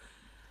itself.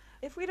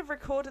 If we'd have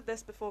recorded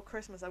this before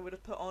Christmas, I would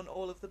have put on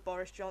all of the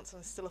Boris Johnson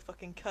is still a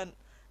fucking cunt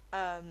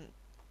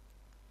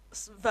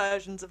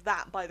versions of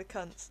that by the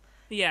cunts.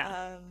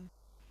 Yeah.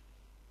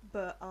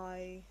 But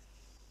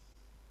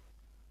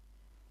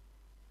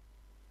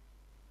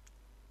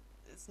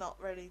it's not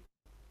really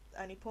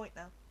any point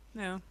now.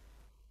 No.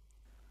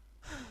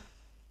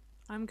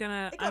 I'm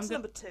gonna... It got to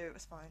number 2, it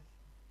was fine.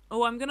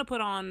 Oh, I'm gonna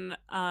put on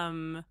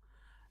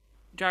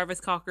Jarvis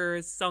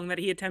Cocker's song that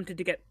he attempted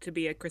to get to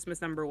be a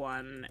Christmas number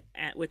 1,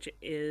 which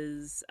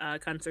is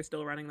Cunts Are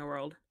Still Running the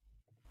World.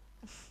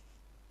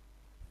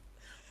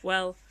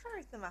 Well...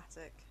 Very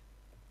thematic.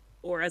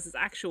 Or as its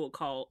actual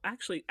call,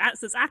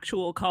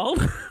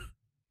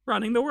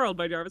 Running the World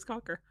by Jarvis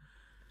Cocker.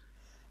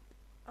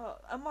 Oh,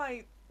 and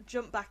my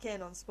jump back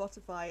in on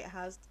Spotify, it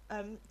has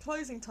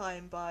Closing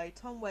Time by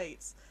Tom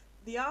Waits,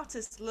 the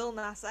artist Lil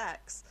Nas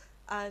X,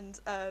 and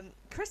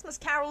Christmas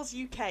Carols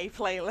UK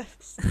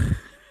playlist.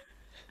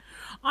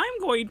 I'm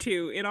going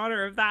to, in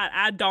honor of that,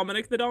 add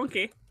Dominic the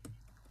Donkey.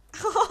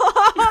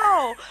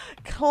 Oh,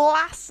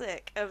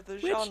 classic of the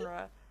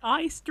genre.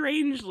 I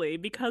strangely,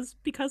 because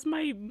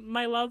my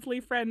lovely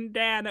friend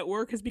Dan at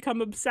work has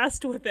become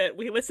obsessed with it,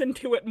 we listen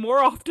to it more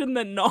often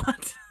than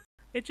not.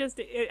 I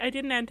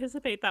didn't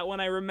anticipate that when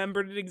I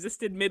remembered it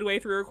existed midway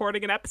through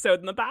recording an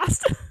episode in the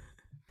past.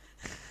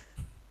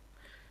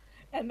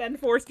 And then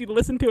forced you to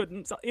listen to it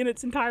in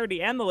its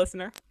entirety, and the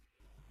listener.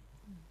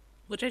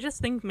 Which I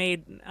just think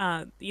made,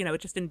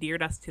 it just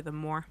endeared us to them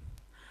more.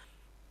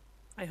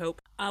 I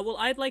hope. Well,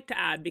 I'd like to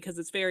add, because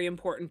it's very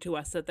important to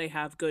us that they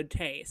have good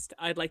taste,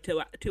 I'd like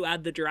to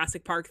add the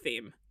Jurassic Park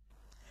theme.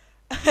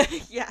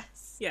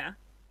 Yes. Yeah.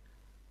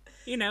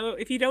 You know,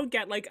 if you don't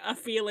get, like, a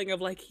feeling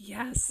of, like,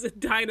 yes,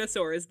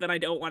 dinosaurs, then I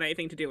don't want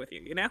anything to do with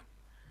you, you know?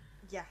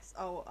 Yes.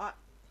 Oh,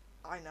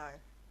 I know.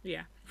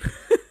 Yeah.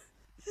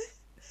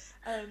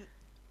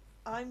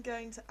 I'm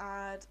going to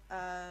add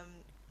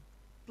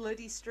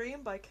Bloody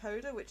Stream by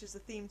Coda, which is the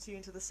theme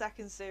tune to the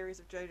second series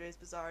of JoJo's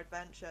Bizarre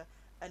Adventure,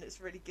 and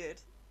it's really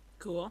good.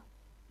 Cool.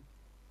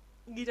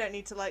 You don't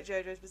need to like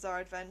JoJo's Bizarre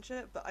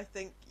Adventure, but I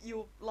think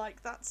you'll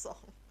like that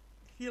song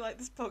if you like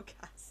this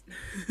podcast.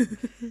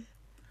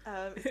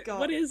 It's got...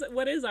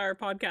 What is our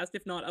podcast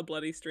if not a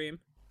bloody stream?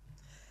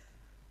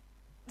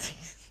 It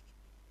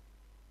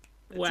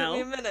Well,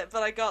 took me a minute,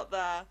 but I got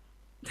there.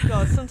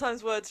 God,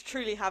 sometimes words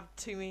truly have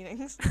two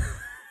meanings.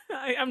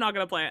 I'm not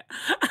gonna play it.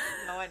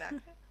 No, I know.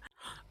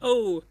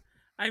 Oh,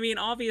 I mean,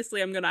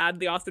 obviously I'm gonna add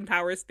the Austin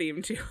Powers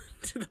theme to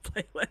the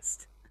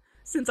playlist,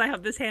 since I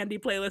have this handy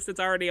playlist that's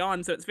already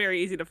on, so it's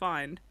very easy to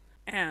find.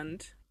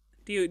 And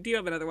do you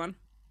have another one?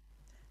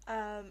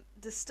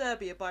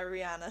 Disturbia by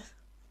Rihanna.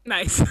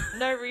 Nice.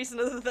 No reason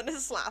other than it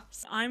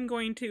slaps. I'm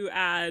going to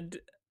add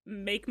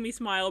Make Me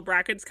Smile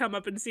brackets Come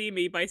Up and See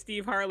Me by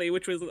Steve Harley,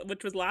 which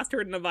was last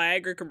heard in a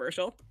Viagra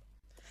commercial.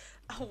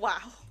 Oh,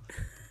 wow.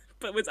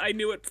 But I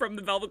knew it from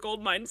the Velvet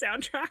Goldmine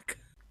soundtrack.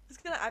 I was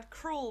gonna add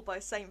Cruel by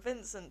St.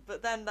 Vincent,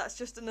 but then that's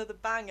just another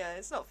banger.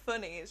 It's not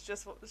funny, it's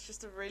just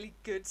a really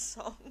good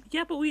song.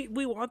 Yeah, but we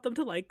want them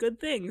to like good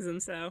things,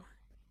 and so...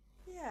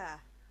 Yeah.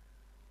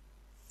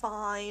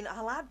 Fine,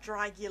 I'll add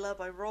Dragula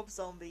by Rob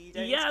Zombie. You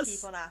don't need to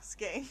keep on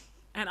asking.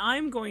 And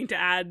I'm going to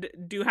add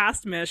Du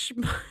hast mich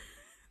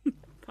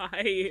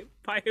by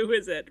who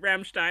is it?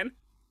 Rammstein.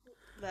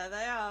 There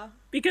they are.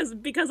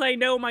 Because I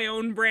know my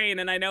own brain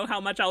and I know how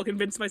much I'll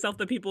convince myself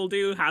that people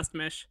do hast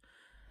mich.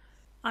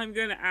 I'm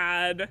gonna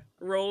add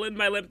Rollin'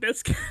 by Limp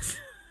Bizkit.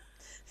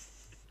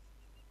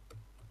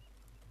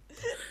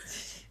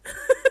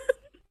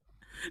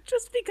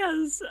 Just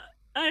because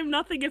I'm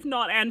nothing if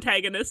not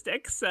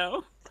antagonistic,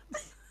 so...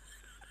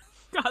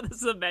 God,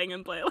 this is a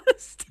banging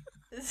playlist.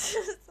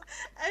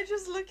 I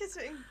just look at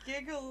it and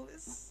giggle.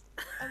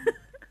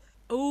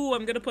 Oh,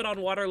 I'm gonna put on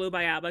Waterloo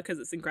by ABBA because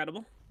it's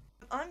incredible.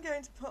 I'm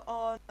going to put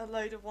on a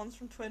load of ones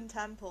from Twin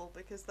Temple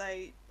because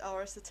they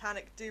are a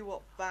satanic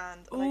doo-wop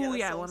band, and I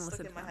get that song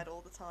stuck in my head all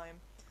the time.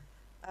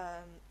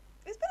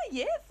 It's been a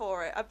year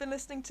for it. I've been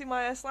listening to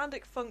my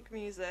Icelandic funk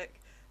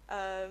music,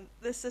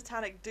 this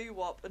satanic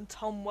doo-wop, and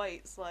Tom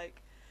Waits.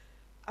 Like,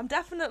 am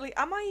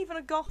I even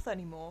a goth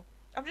anymore?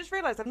 I've just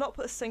realised I've not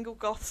put a single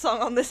goth song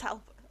on this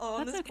album,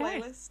 or on this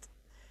playlist.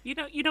 You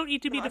don't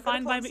need to be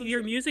defined by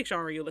your music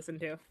genre you listen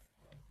to.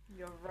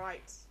 You're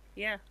right.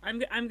 Yeah,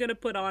 I'm gonna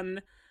put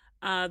on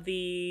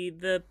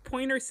the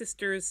Pointer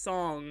Sisters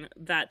song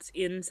that's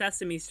in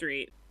Sesame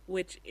Street,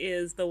 which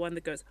is the one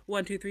that goes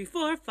 1, 2, 3,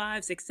 4,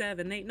 5, 6,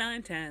 7, 8,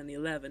 9, 10,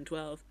 11,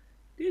 12.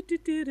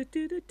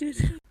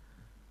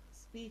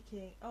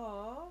 Speaking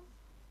of,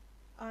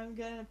 I'm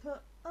gonna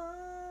put on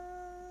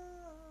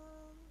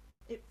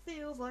It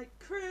Feels Like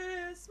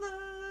Christmas.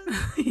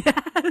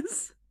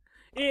 Yes,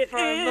 it from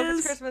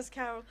Muppets Christmas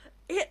Carol.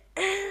 It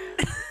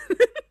is.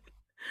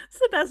 It's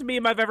the best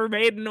meme I've ever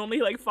made, and only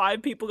like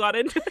 5 people got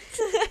into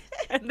it,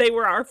 and they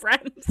were our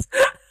friends.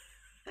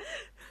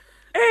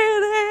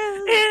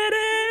 It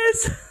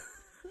is.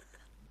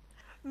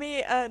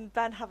 Me and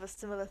Ben have a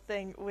similar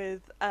thing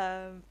with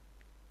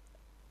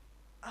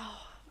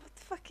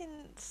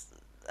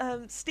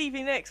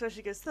Stevie Nicks, where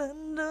she goes,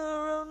 "Thunder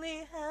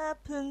only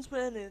happens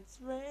when it's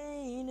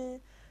raining.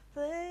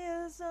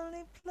 Players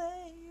only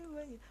play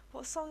when you..."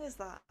 What song is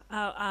that?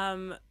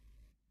 Oh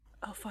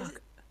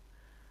fuck.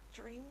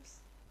 Dreams?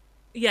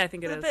 Yeah, I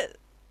think it is.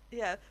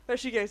 Yeah, where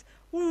she goes,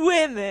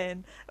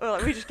 "Women." Well,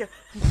 like, we just go,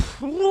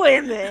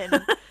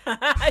 "Women."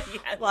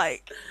 Yes.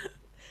 Like,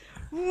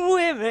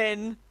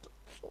 women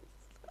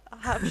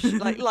have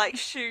like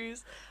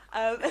shoes.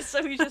 And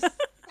so we just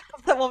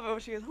have that one where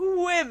she goes,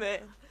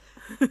 "Women."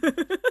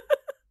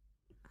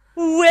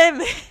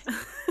 Women.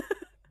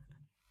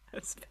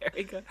 That's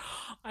very good.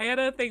 I had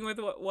a thing with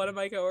one of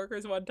my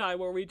coworkers one time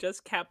where we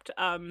just kept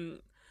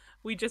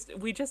we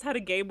just had a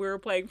game we were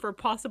playing for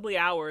possibly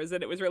hours,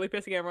 and it was really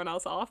pissing everyone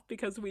else off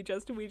because we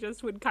just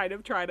would kind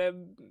of try to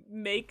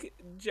make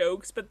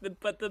jokes, but the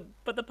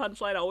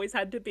punchline always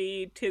had to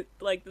be to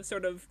like the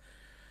sort of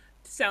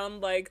sound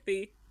like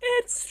the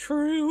 "It's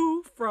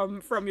true"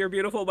 from You're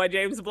Beautiful by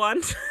James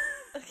Blunt.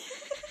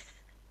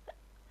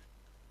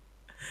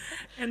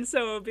 And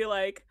so it would be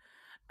like,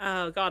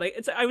 oh god,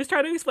 I was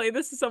trying to explain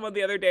this to someone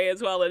the other day as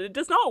well, and it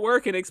does not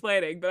work in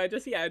explaining, but I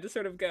just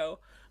sort of go.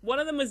 One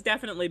of them was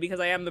definitely because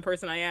I am the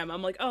person I am.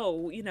 I'm like,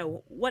 oh, you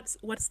know, what's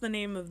the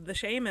name of the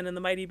shaman in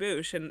the Mighty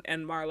Boosh?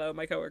 And Marlo,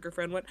 my coworker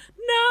friend, went,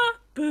 "Nah,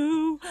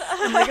 boo."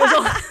 And like, it was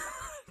all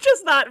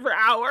just that for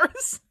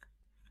hours.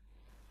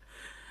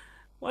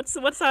 What's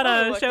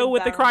that show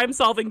with the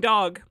crime-solving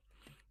dog?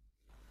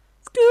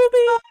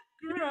 Scooby.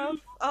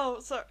 Oh,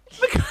 sorry.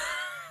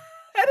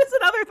 That is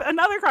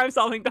another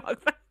crime-solving dog.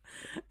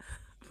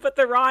 but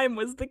the rhyme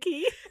was the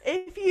key.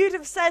 If you'd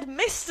have said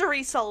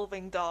mystery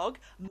solving dog,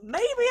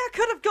 maybe I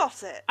could have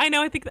got it. I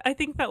know. I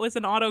think that was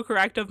an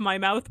autocorrect of my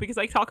mouth because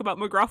I talk about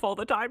McGruff all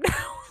the time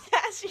now.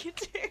 Yes, you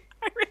do.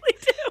 I really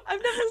do.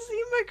 I've never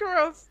seen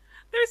McGruff.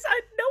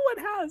 No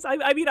one has.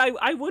 I mean,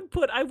 I would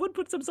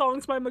put some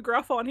songs by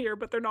McGruff on here,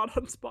 but they're not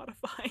on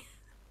Spotify.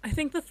 I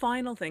think the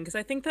final thing, because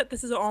I think that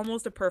this is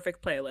almost a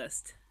perfect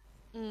playlist.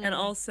 And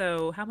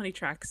also, how many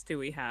tracks do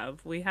we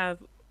have? We have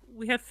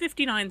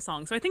 59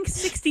 songs, so I think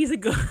 60 is a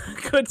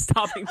good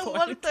stopping point. And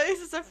one of those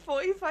is a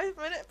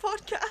 45-minute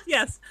podcast.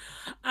 Yes.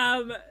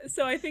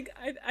 So I think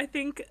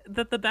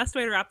that the best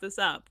way to wrap this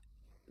up,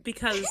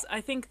 because I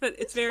think that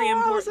it's very 4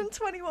 important. hours and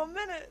 21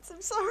 minutes.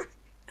 I'm sorry.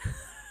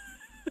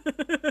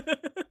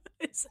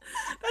 It's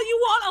you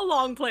want a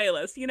long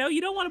playlist, you know. You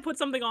don't want to put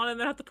something on and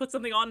then have to put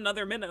something on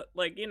another minute,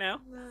 like you know,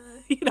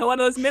 one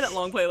of those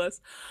minute-long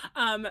playlists.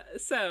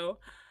 So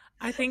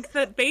I think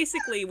that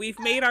basically we've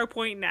made our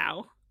point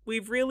now.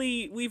 We've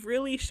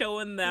really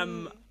shown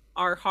them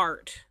our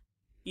heart,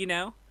 you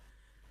know.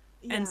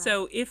 Yeah. And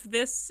so if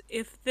this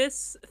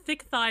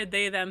thick-thighed,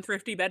 they them,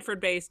 thrifty,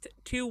 Bedford-based,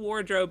 2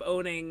 wardrobe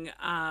owning,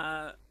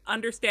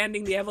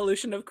 understanding the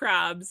evolution of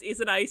crabs,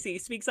 isn't icy,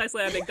 speaks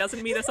Icelandic,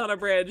 doesn't meet us on a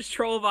bridge,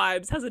 troll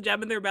vibes, has a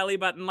gem in their belly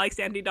button, likes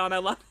Auntie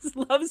Donna,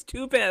 loves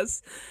two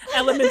piss,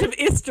 element of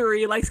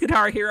history, likes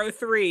Guitar Hero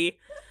 3,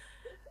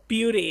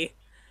 beauty.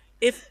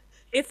 If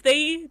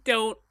they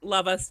don't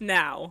love us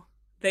now,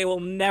 they will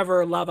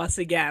never love us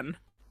again.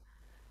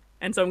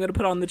 And so I'm going to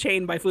put on The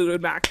Chain by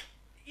Fleetwood Mac.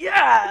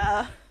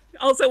 Yeah!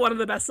 Also one of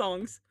the best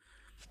songs.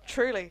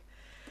 Truly.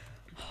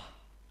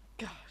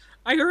 God.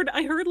 I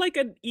heard like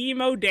an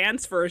emo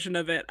dance version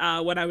of it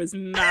when I was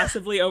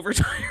massively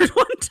overtired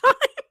one time.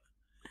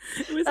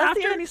 That's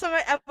the only song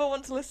I ever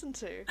want to listen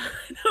to.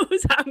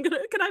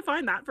 Can I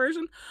find that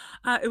version?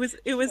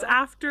 It was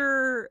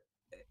after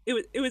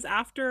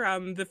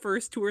the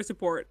first tour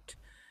support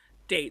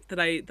date that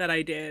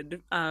I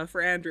did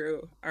for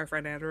Andrew, our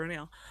friend Andrew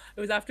O'Neill.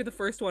 It was after the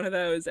first one of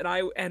those, and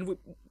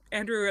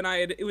Andrew and I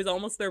it was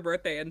almost their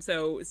birthday, and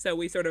so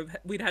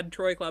we'd had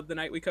Troy Club the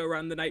night we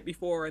co-run the night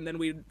before, and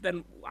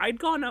then I'd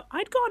gone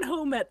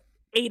home at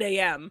 8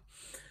 a.m.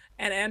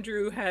 and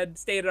Andrew had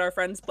stayed at our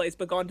friend's place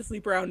but gone to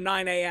sleep around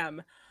 9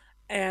 a.m.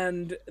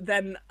 and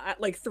then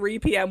at like 3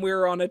 p.m. we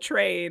were on a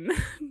train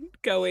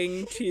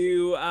going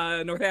to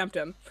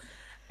Northampton.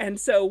 And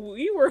so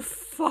we were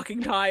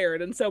fucking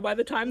tired. And so by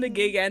the time the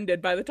gig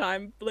ended, by the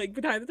time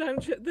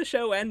the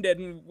show ended,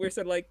 and we're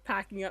sort of like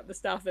packing up the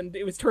stuff, and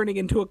it was turning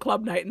into a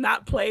club night, and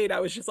that played, I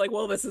was just like,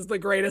 well, this is the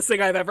greatest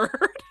thing I've ever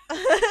heard.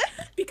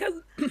 Because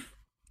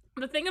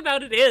the thing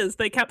about it is,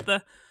 they kept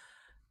the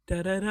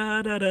da da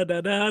da da da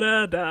da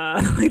da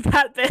da like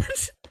that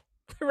bit.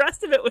 The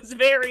rest of it was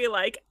very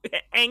like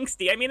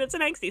angsty. I mean, it's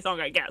an angsty song,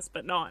 I guess,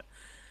 but not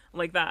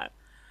like that.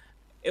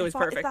 It was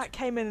perfect. If that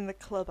came in the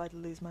club, I'd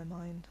lose my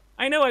mind.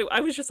 I know. I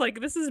was just like,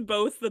 this is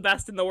both the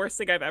best and the worst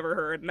thing I've ever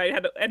heard. And I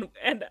had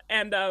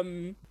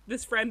and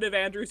this friend of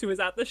Andrew's who was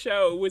at the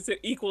show was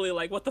equally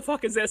like, what the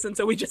fuck is this? And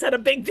so we just had a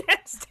big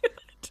dance to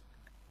it.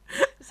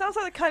 It sounds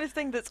like the kind of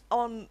thing that's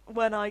on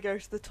when I go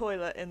to the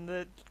toilet in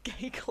the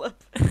gay club.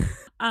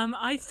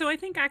 I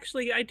think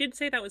actually I did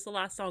say that was the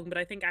last song, but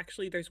I think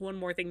actually there's one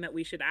more thing that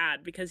we should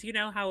add, because you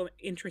know how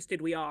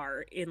interested we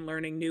are in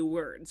learning new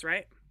words,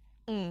 right?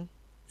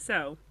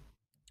 So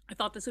I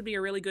thought this would be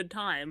a really good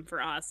time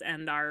for us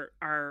and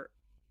our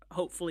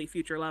hopefully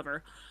future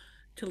lover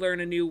to learn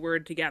a new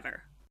word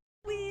together.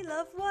 We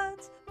love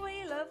words,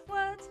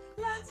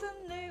 learn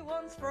some new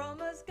ones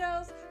from us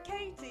girls.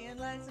 Katie and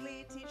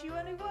Leslie teach you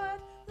a new word.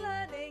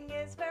 Learning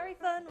is very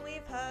fun,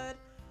 we've heard.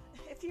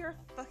 If you're a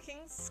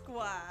fucking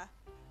square.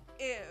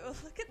 Ew,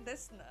 look at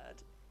this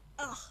nerd.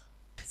 Ugh.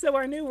 So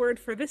our new word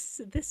for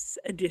this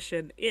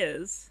edition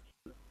is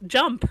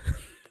jump.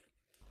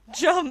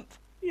 Jump?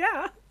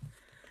 Yeah.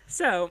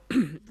 So,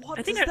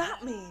 what does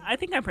that mean? I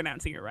think I'm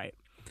pronouncing it right.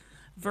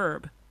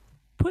 Verb.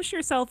 Push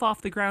yourself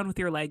off the ground with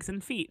your legs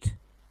and feet.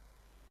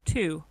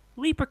 2.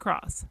 Leap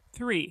across.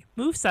 3.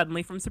 Move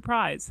suddenly from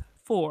surprise.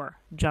 4.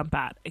 Jump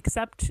at.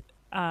 Accept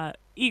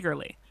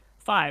eagerly.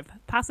 5.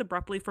 Pass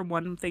abruptly from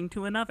one thing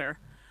to another.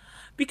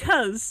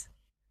 Because...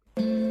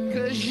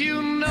 'Cause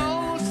you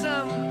know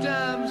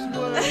sometimes...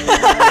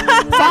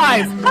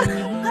 5!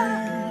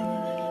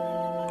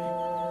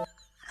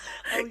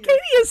 Oh,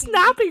 Katie is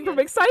snapping from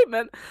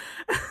excitement.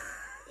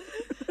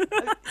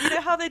 You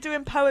know how they do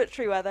in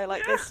poetry where they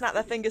snap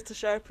their fingers to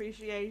show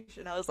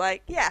appreciation? I was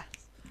like, yes.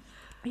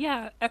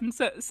 Yeah, and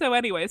so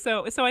anyway,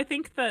 so I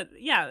think that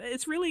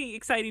it's really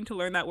exciting to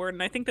learn that word,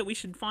 and I think that we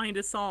should find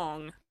a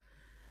song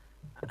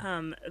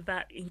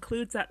that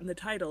includes that in the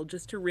title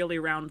just to really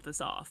round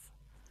this off.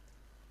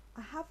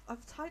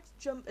 I've typed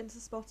jump into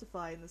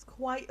Spotify and there's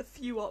quite a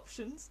few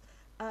options.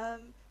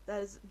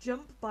 There's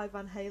Jump by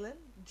Van Halen,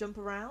 Jump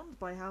Around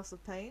by House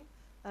of Pain,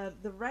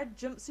 The Red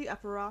Jumpsuit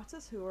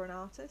Apparatus, who are an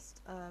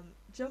artist,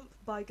 Jump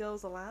by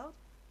Girls Aloud,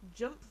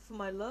 Jump for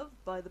My Love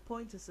by the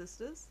Pointer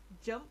Sisters,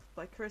 Jump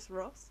by Chris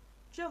Ross,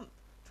 Jump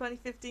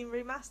 2015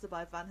 Remaster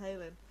by Van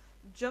Halen,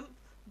 Jump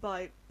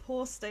by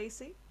Poor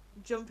Stacy,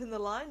 Jump in the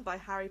Line by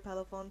Harry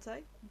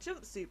Belafonte.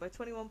 Jumpsuit by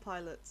 21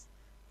 Pilots.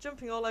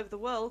 Jumping All Over the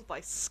World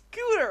by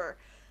Scooter.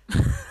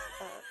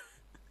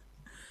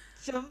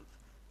 Jump,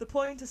 The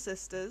Pointer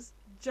Sisters.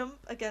 Jump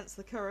Against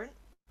the Current.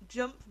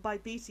 Jump by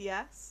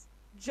BTS.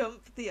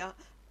 Jump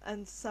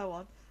and so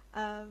on.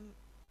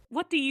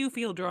 What do you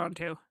feel drawn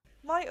to?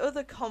 My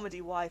other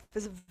comedy wife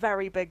is a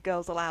very big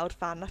Girls Aloud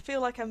fan. I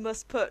feel like I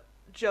must put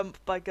Jump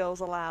by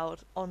Girls Aloud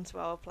onto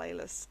our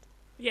playlist.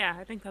 Yeah,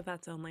 I think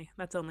that's only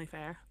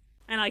fair.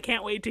 And I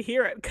can't wait to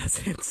hear it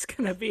because it's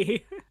gonna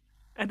be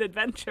an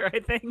adventure, I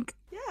think.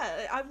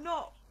 Yeah, I'm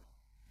not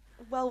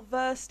well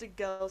versed in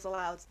Girls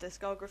Aloud's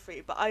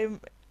discography, but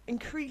I'm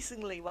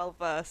increasingly well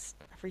versed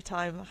every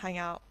time I hang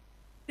out.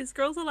 Is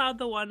Girls Aloud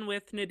the one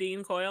with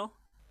Nadine Coyle?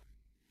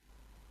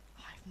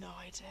 I have no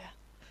idea.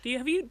 Do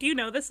you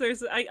know this?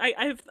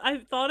 I've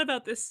thought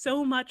about this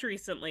so much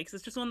recently because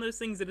it's just one of those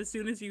things that as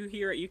soon as you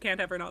hear it, you can't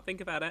ever not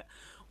think about it.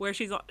 Where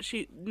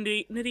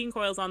Nadine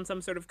Coyle's on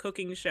some sort of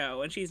cooking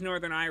show and she's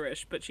Northern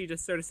Irish, but she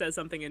just sort of says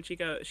something and she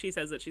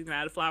says that she's gonna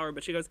add flour,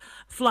 but she goes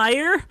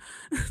flyer.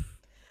 I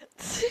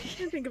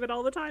think of it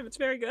all the time. It's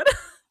very good.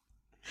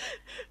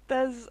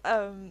 There's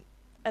an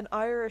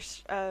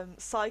Irish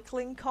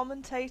cycling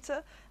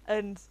commentator,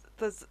 and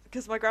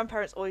because my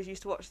grandparents always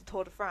used to watch the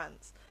Tour de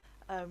France.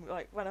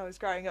 Like when I was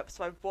growing up,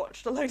 so I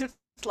watched a load of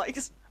like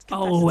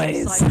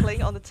competitive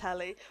cycling on the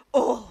telly,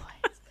 always.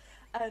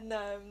 And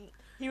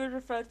he would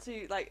refer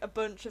to like a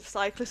bunch of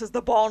cyclists as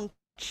the bonch,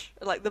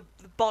 like the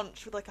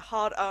bonch with like a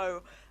hard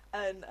O,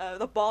 and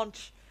the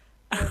bonch.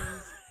 And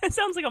it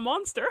sounds like a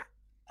monster.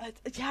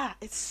 Yeah,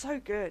 it's so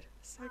good,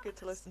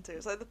 to listen to.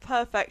 It's like the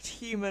perfect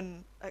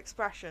human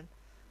expression.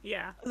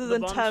 Yeah. Other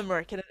than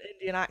turmeric in an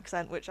Indian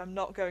accent, which I'm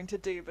not going to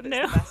do, but it's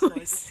no, the best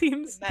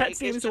noise. That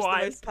seems it's just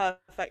wise. the most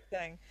perfect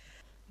thing.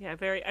 Yeah,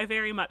 I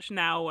very much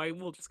now I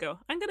will just go,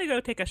 I'm gonna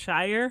go take a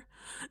shire.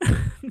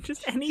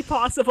 Just any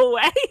possible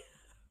way.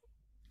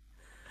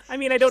 I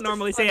mean, I don't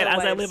normally say it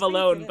as I live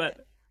alone,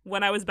 but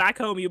when I was back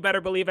home, you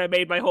better believe I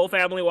made my whole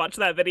family watch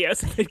that video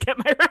so they'd get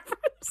my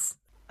reference.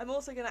 I'm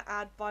also going to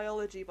add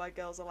Biology by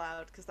Girls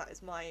Aloud, because that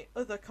is my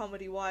other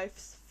comedy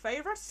wife's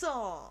favourite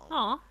song.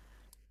 Aw.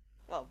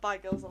 Well, by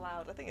Girls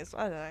Aloud, I think it's,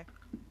 I don't know.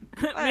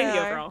 Maybe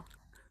overall.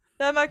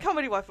 No, my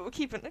comedy wife, but we're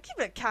keeping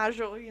it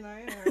casual, you know.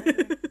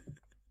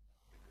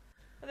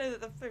 I know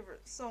that the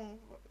favourite song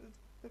is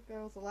the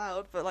Girls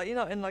Aloud, but like, you're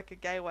not in like a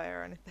gay way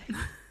or anything.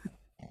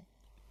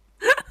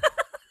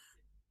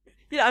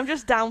 Yeah, I'm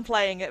just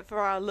downplaying it for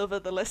our lover,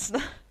 the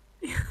listener.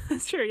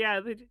 That's true,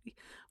 yeah.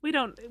 We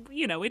don't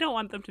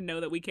want them to know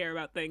that we care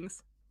about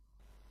things.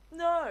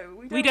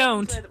 No, we don't.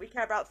 Want them to know that we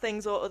care about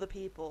things or other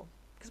people.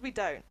 Because we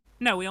don't.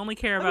 No, we only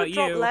care about you.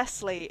 I would drop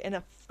Leslie in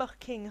a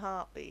fucking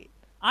heartbeat.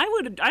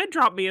 I'd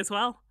drop me as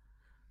well.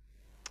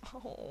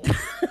 Oh.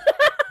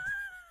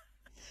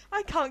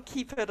 I can't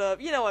keep it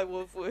up. You know I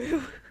woof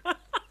woo.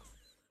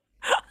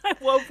 I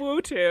woof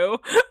woo too.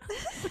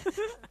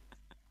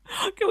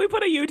 Can we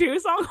put a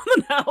U2 song on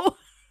the no?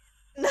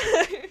 No.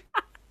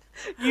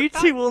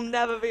 U2 will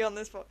never be on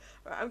this one.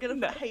 Right, I'm gonna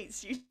put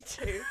hates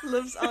U2.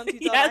 Loves Auntie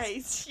Donna, yes.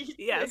 hates U2.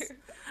 Yes.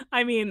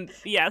 I mean,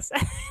 yes.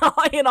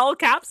 In all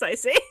caps, I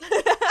see.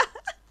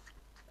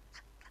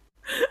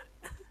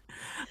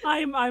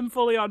 I'm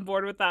fully on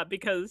board with that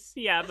because,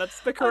 yeah,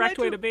 that's the correct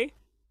way to be.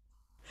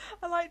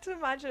 I like to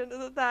imagine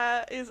that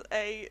there is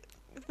a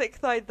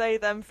thick-thighed they,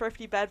 them,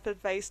 thrifty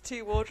Bedford face,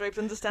 2 wardrobes,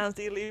 understands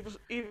the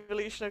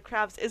evolution of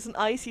crabs, isn't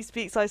icy,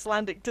 speaks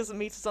Icelandic, doesn't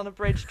meet us on a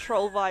bridge,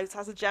 troll vibes,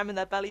 has a gem in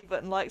their belly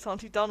button, likes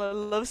Auntie Donna,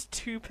 loves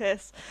to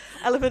piss,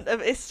 element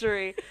of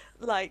history,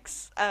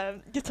 likes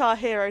Guitar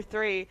Hero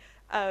 3,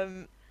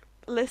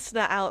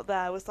 listener out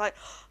there was like,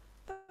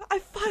 I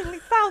finally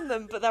found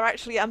them, but they're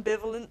actually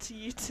ambivalent to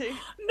U2.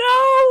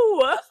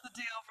 No! That's the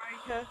deal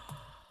breaker.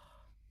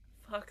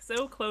 Fuck,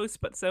 so close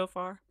but so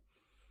far.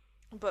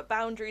 But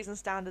boundaries and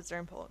standards are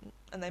important,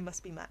 and they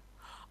must be met.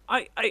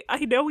 I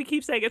know we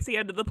keep saying it's the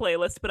end of the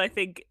playlist, but I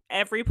think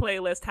every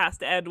playlist has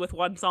to end with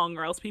one song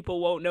or else people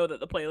won't know that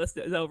the playlist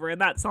is over,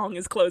 and that song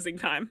is Closing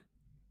Time.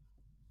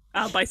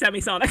 By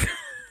Semisonic.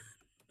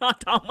 Not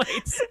Tom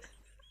Waits.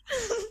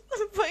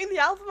 I'm putting the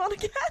album on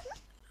again.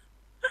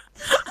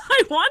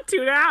 I want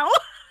to now.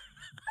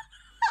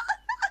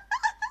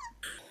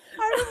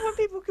 I remember when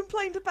people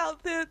complained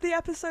about the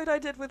episode I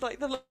did with like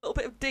the little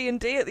bit of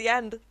D&D at the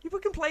end. People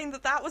complained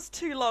that was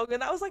too long,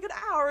 and that was like an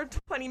hour and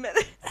 20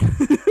 minutes. I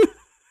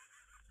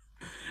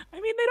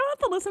mean, they don't have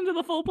to listen to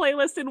the full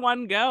playlist in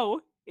one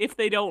go if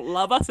they don't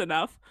love us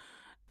enough.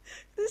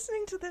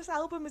 Listening to this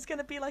album is going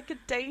to be like a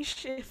day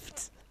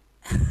shift.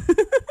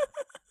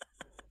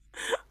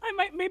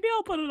 Maybe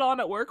I'll put it on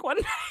at work one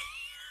day.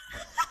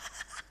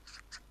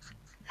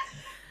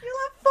 You'll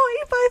have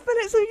 45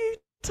 minutes of you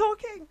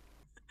talking.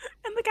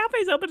 And the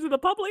cafe's open to the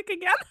public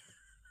again.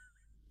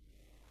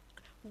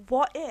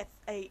 What if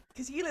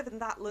because you live in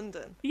that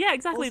London. Yeah,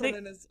 exactly. Also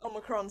known as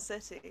Omicron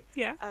City.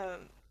 Yeah.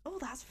 Oh,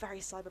 that's very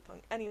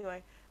cyberpunk.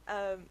 Anyway,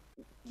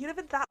 you live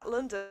in that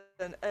London,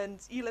 and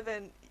you live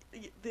in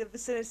the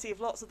vicinity of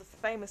lots of the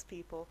famous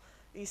people.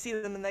 You see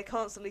them and they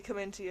constantly come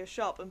into your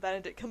shop, and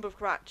Benedict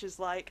Cumberbatch is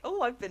like,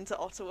 "Oh, I've been to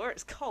Ottawa.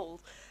 It's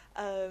cold."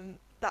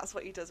 That's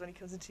what he does when he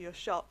comes into your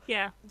shop.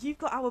 Yeah. You've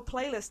got our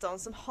playlist on,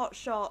 some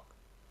hotshot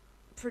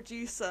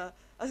producer.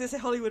 I was gonna say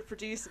Hollywood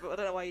producer, but I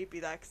don't know why you'd be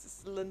there because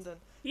it's London.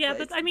 Yeah,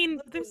 but I mean,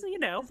 there's,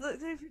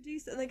 They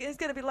producer, and it's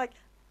gonna be like,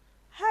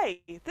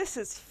 "Hey, this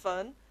is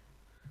fun.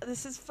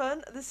 This is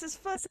fun. This is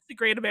fun." This is a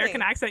great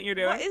American accent you're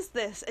doing. What is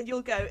this? And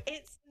you'll go,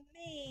 "It's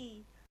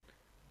me."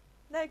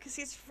 No, because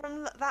he's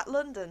from that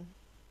London.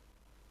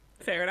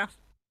 Fair enough.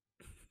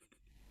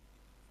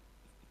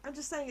 I'm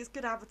just saying it's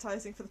good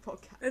advertising for the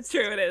podcast. It's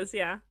true, it is,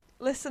 yeah.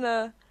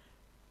 Listener,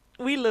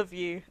 we love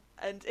you.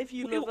 And if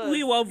you love us...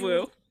 We love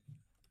woo.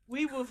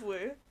 We love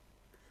woo.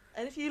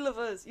 And if you love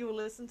us, you will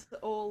listen to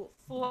all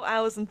 4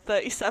 hours and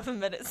 37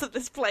 minutes of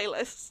this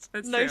playlist.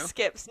 That's no true.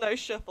 skips, no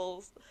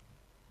shuffles.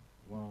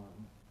 1,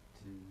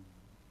 2,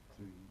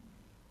 3,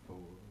 4.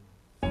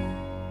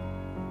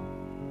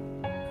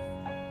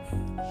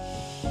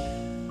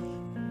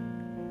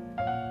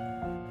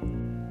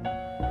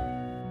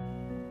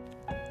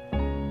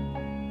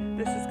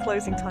 This is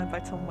Closing Time by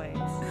Tom Waits.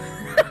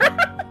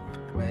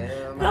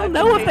 They'll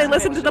know if they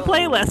listen to the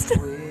playlist.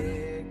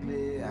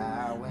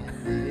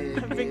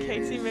 I've been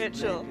Katie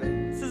Mitchell.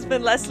 This has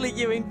been Leslie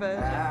Ewing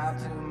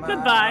Burgess.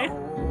 Goodbye.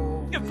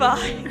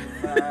 Goodbye.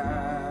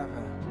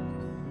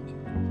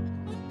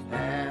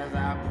 As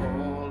I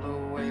pulled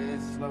away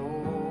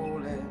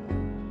slowly,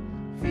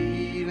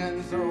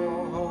 feeling so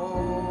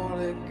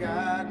holy,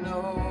 God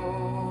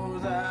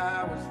knows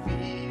I was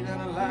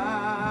feeling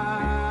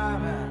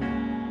alive.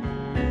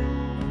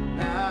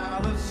 Now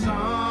the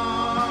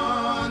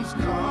sun's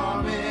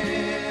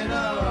coming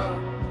up.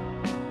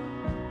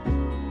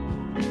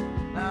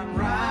 I'm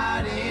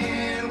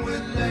riding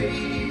with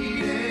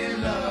Lady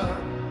Love.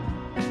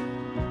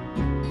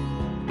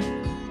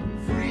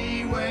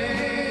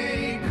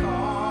 Freeway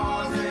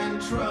cars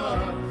and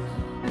trucks.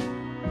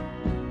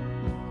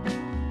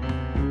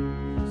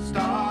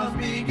 Stars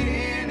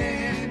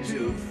beginning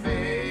to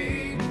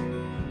fade.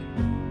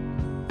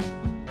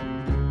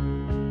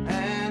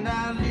 And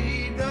I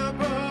leave the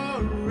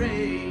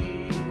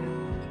parade.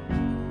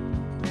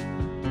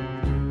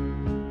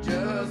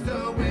 Just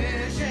a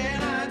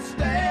wishing I'd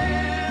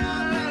stay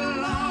a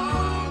little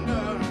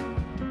longer.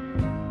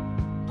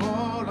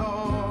 Oh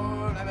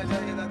Lord, let me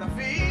tell you that the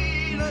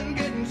feeling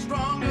getting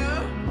stronger.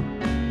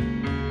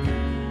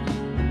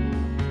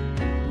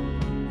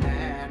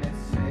 And it's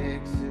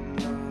 6 in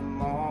the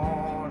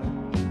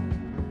morning.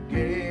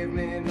 Gave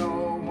me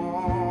no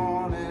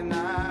warning.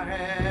 I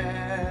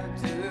had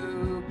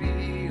to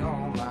be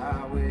on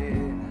my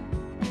way.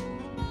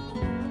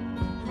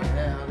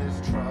 Well,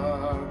 this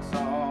truck's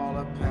all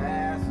a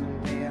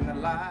passing me in the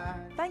light.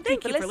 Thank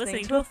Thank you for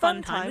listening to A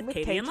Fun Time with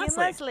Katie and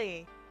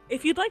Leslie.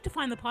 If you'd like to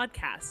find the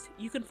podcast,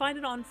 you can find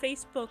it on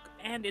Facebook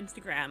and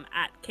Instagram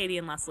at Katie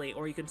and Leslie,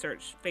 or you can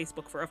search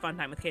Facebook for A Fun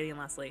Time with Katie and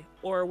Leslie,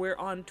 or we're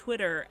on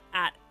Twitter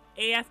at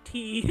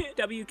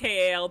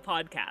AFTWKAL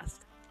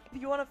Podcast.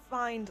 If you want to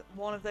find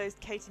one of those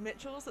Katie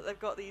Mitchells that they've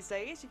got these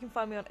days, you can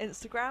find me on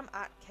Instagram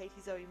at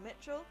Katie Zoe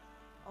Mitchell,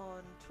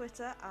 on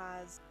Twitter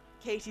as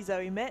Katie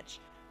Zoe Mitch,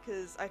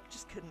 because I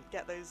just couldn't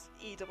get those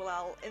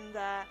ELL in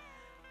there,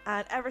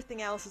 and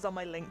everything else is on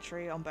my link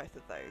tree on both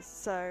of those.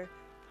 So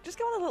just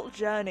go on a little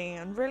journey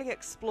and really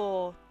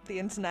explore the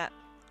internet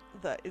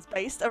that is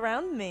based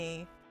around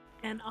me.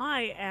 And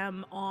I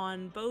am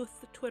on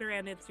both Twitter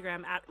and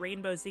Instagram at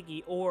Rainbow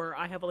Ziggy, or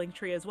I have a link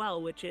tree as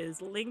well, which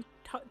is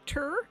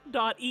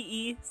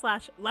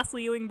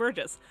linktree.ee/Leslie Ewing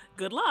Burgess.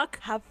 Good luck!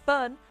 Have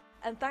fun,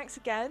 and thanks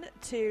again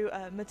to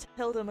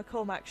Matilda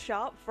McCormack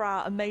Sharp for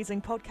our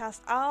amazing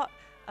podcast art.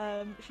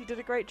 She did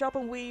a great job,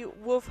 and we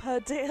love her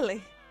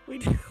dearly. We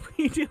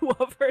do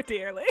love her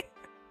dearly.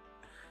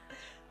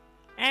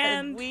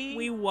 And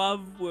we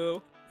love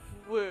woo.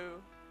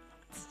 Woo.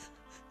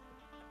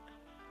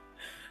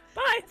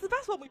 Bye! It's the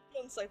best one we've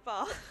done so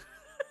far.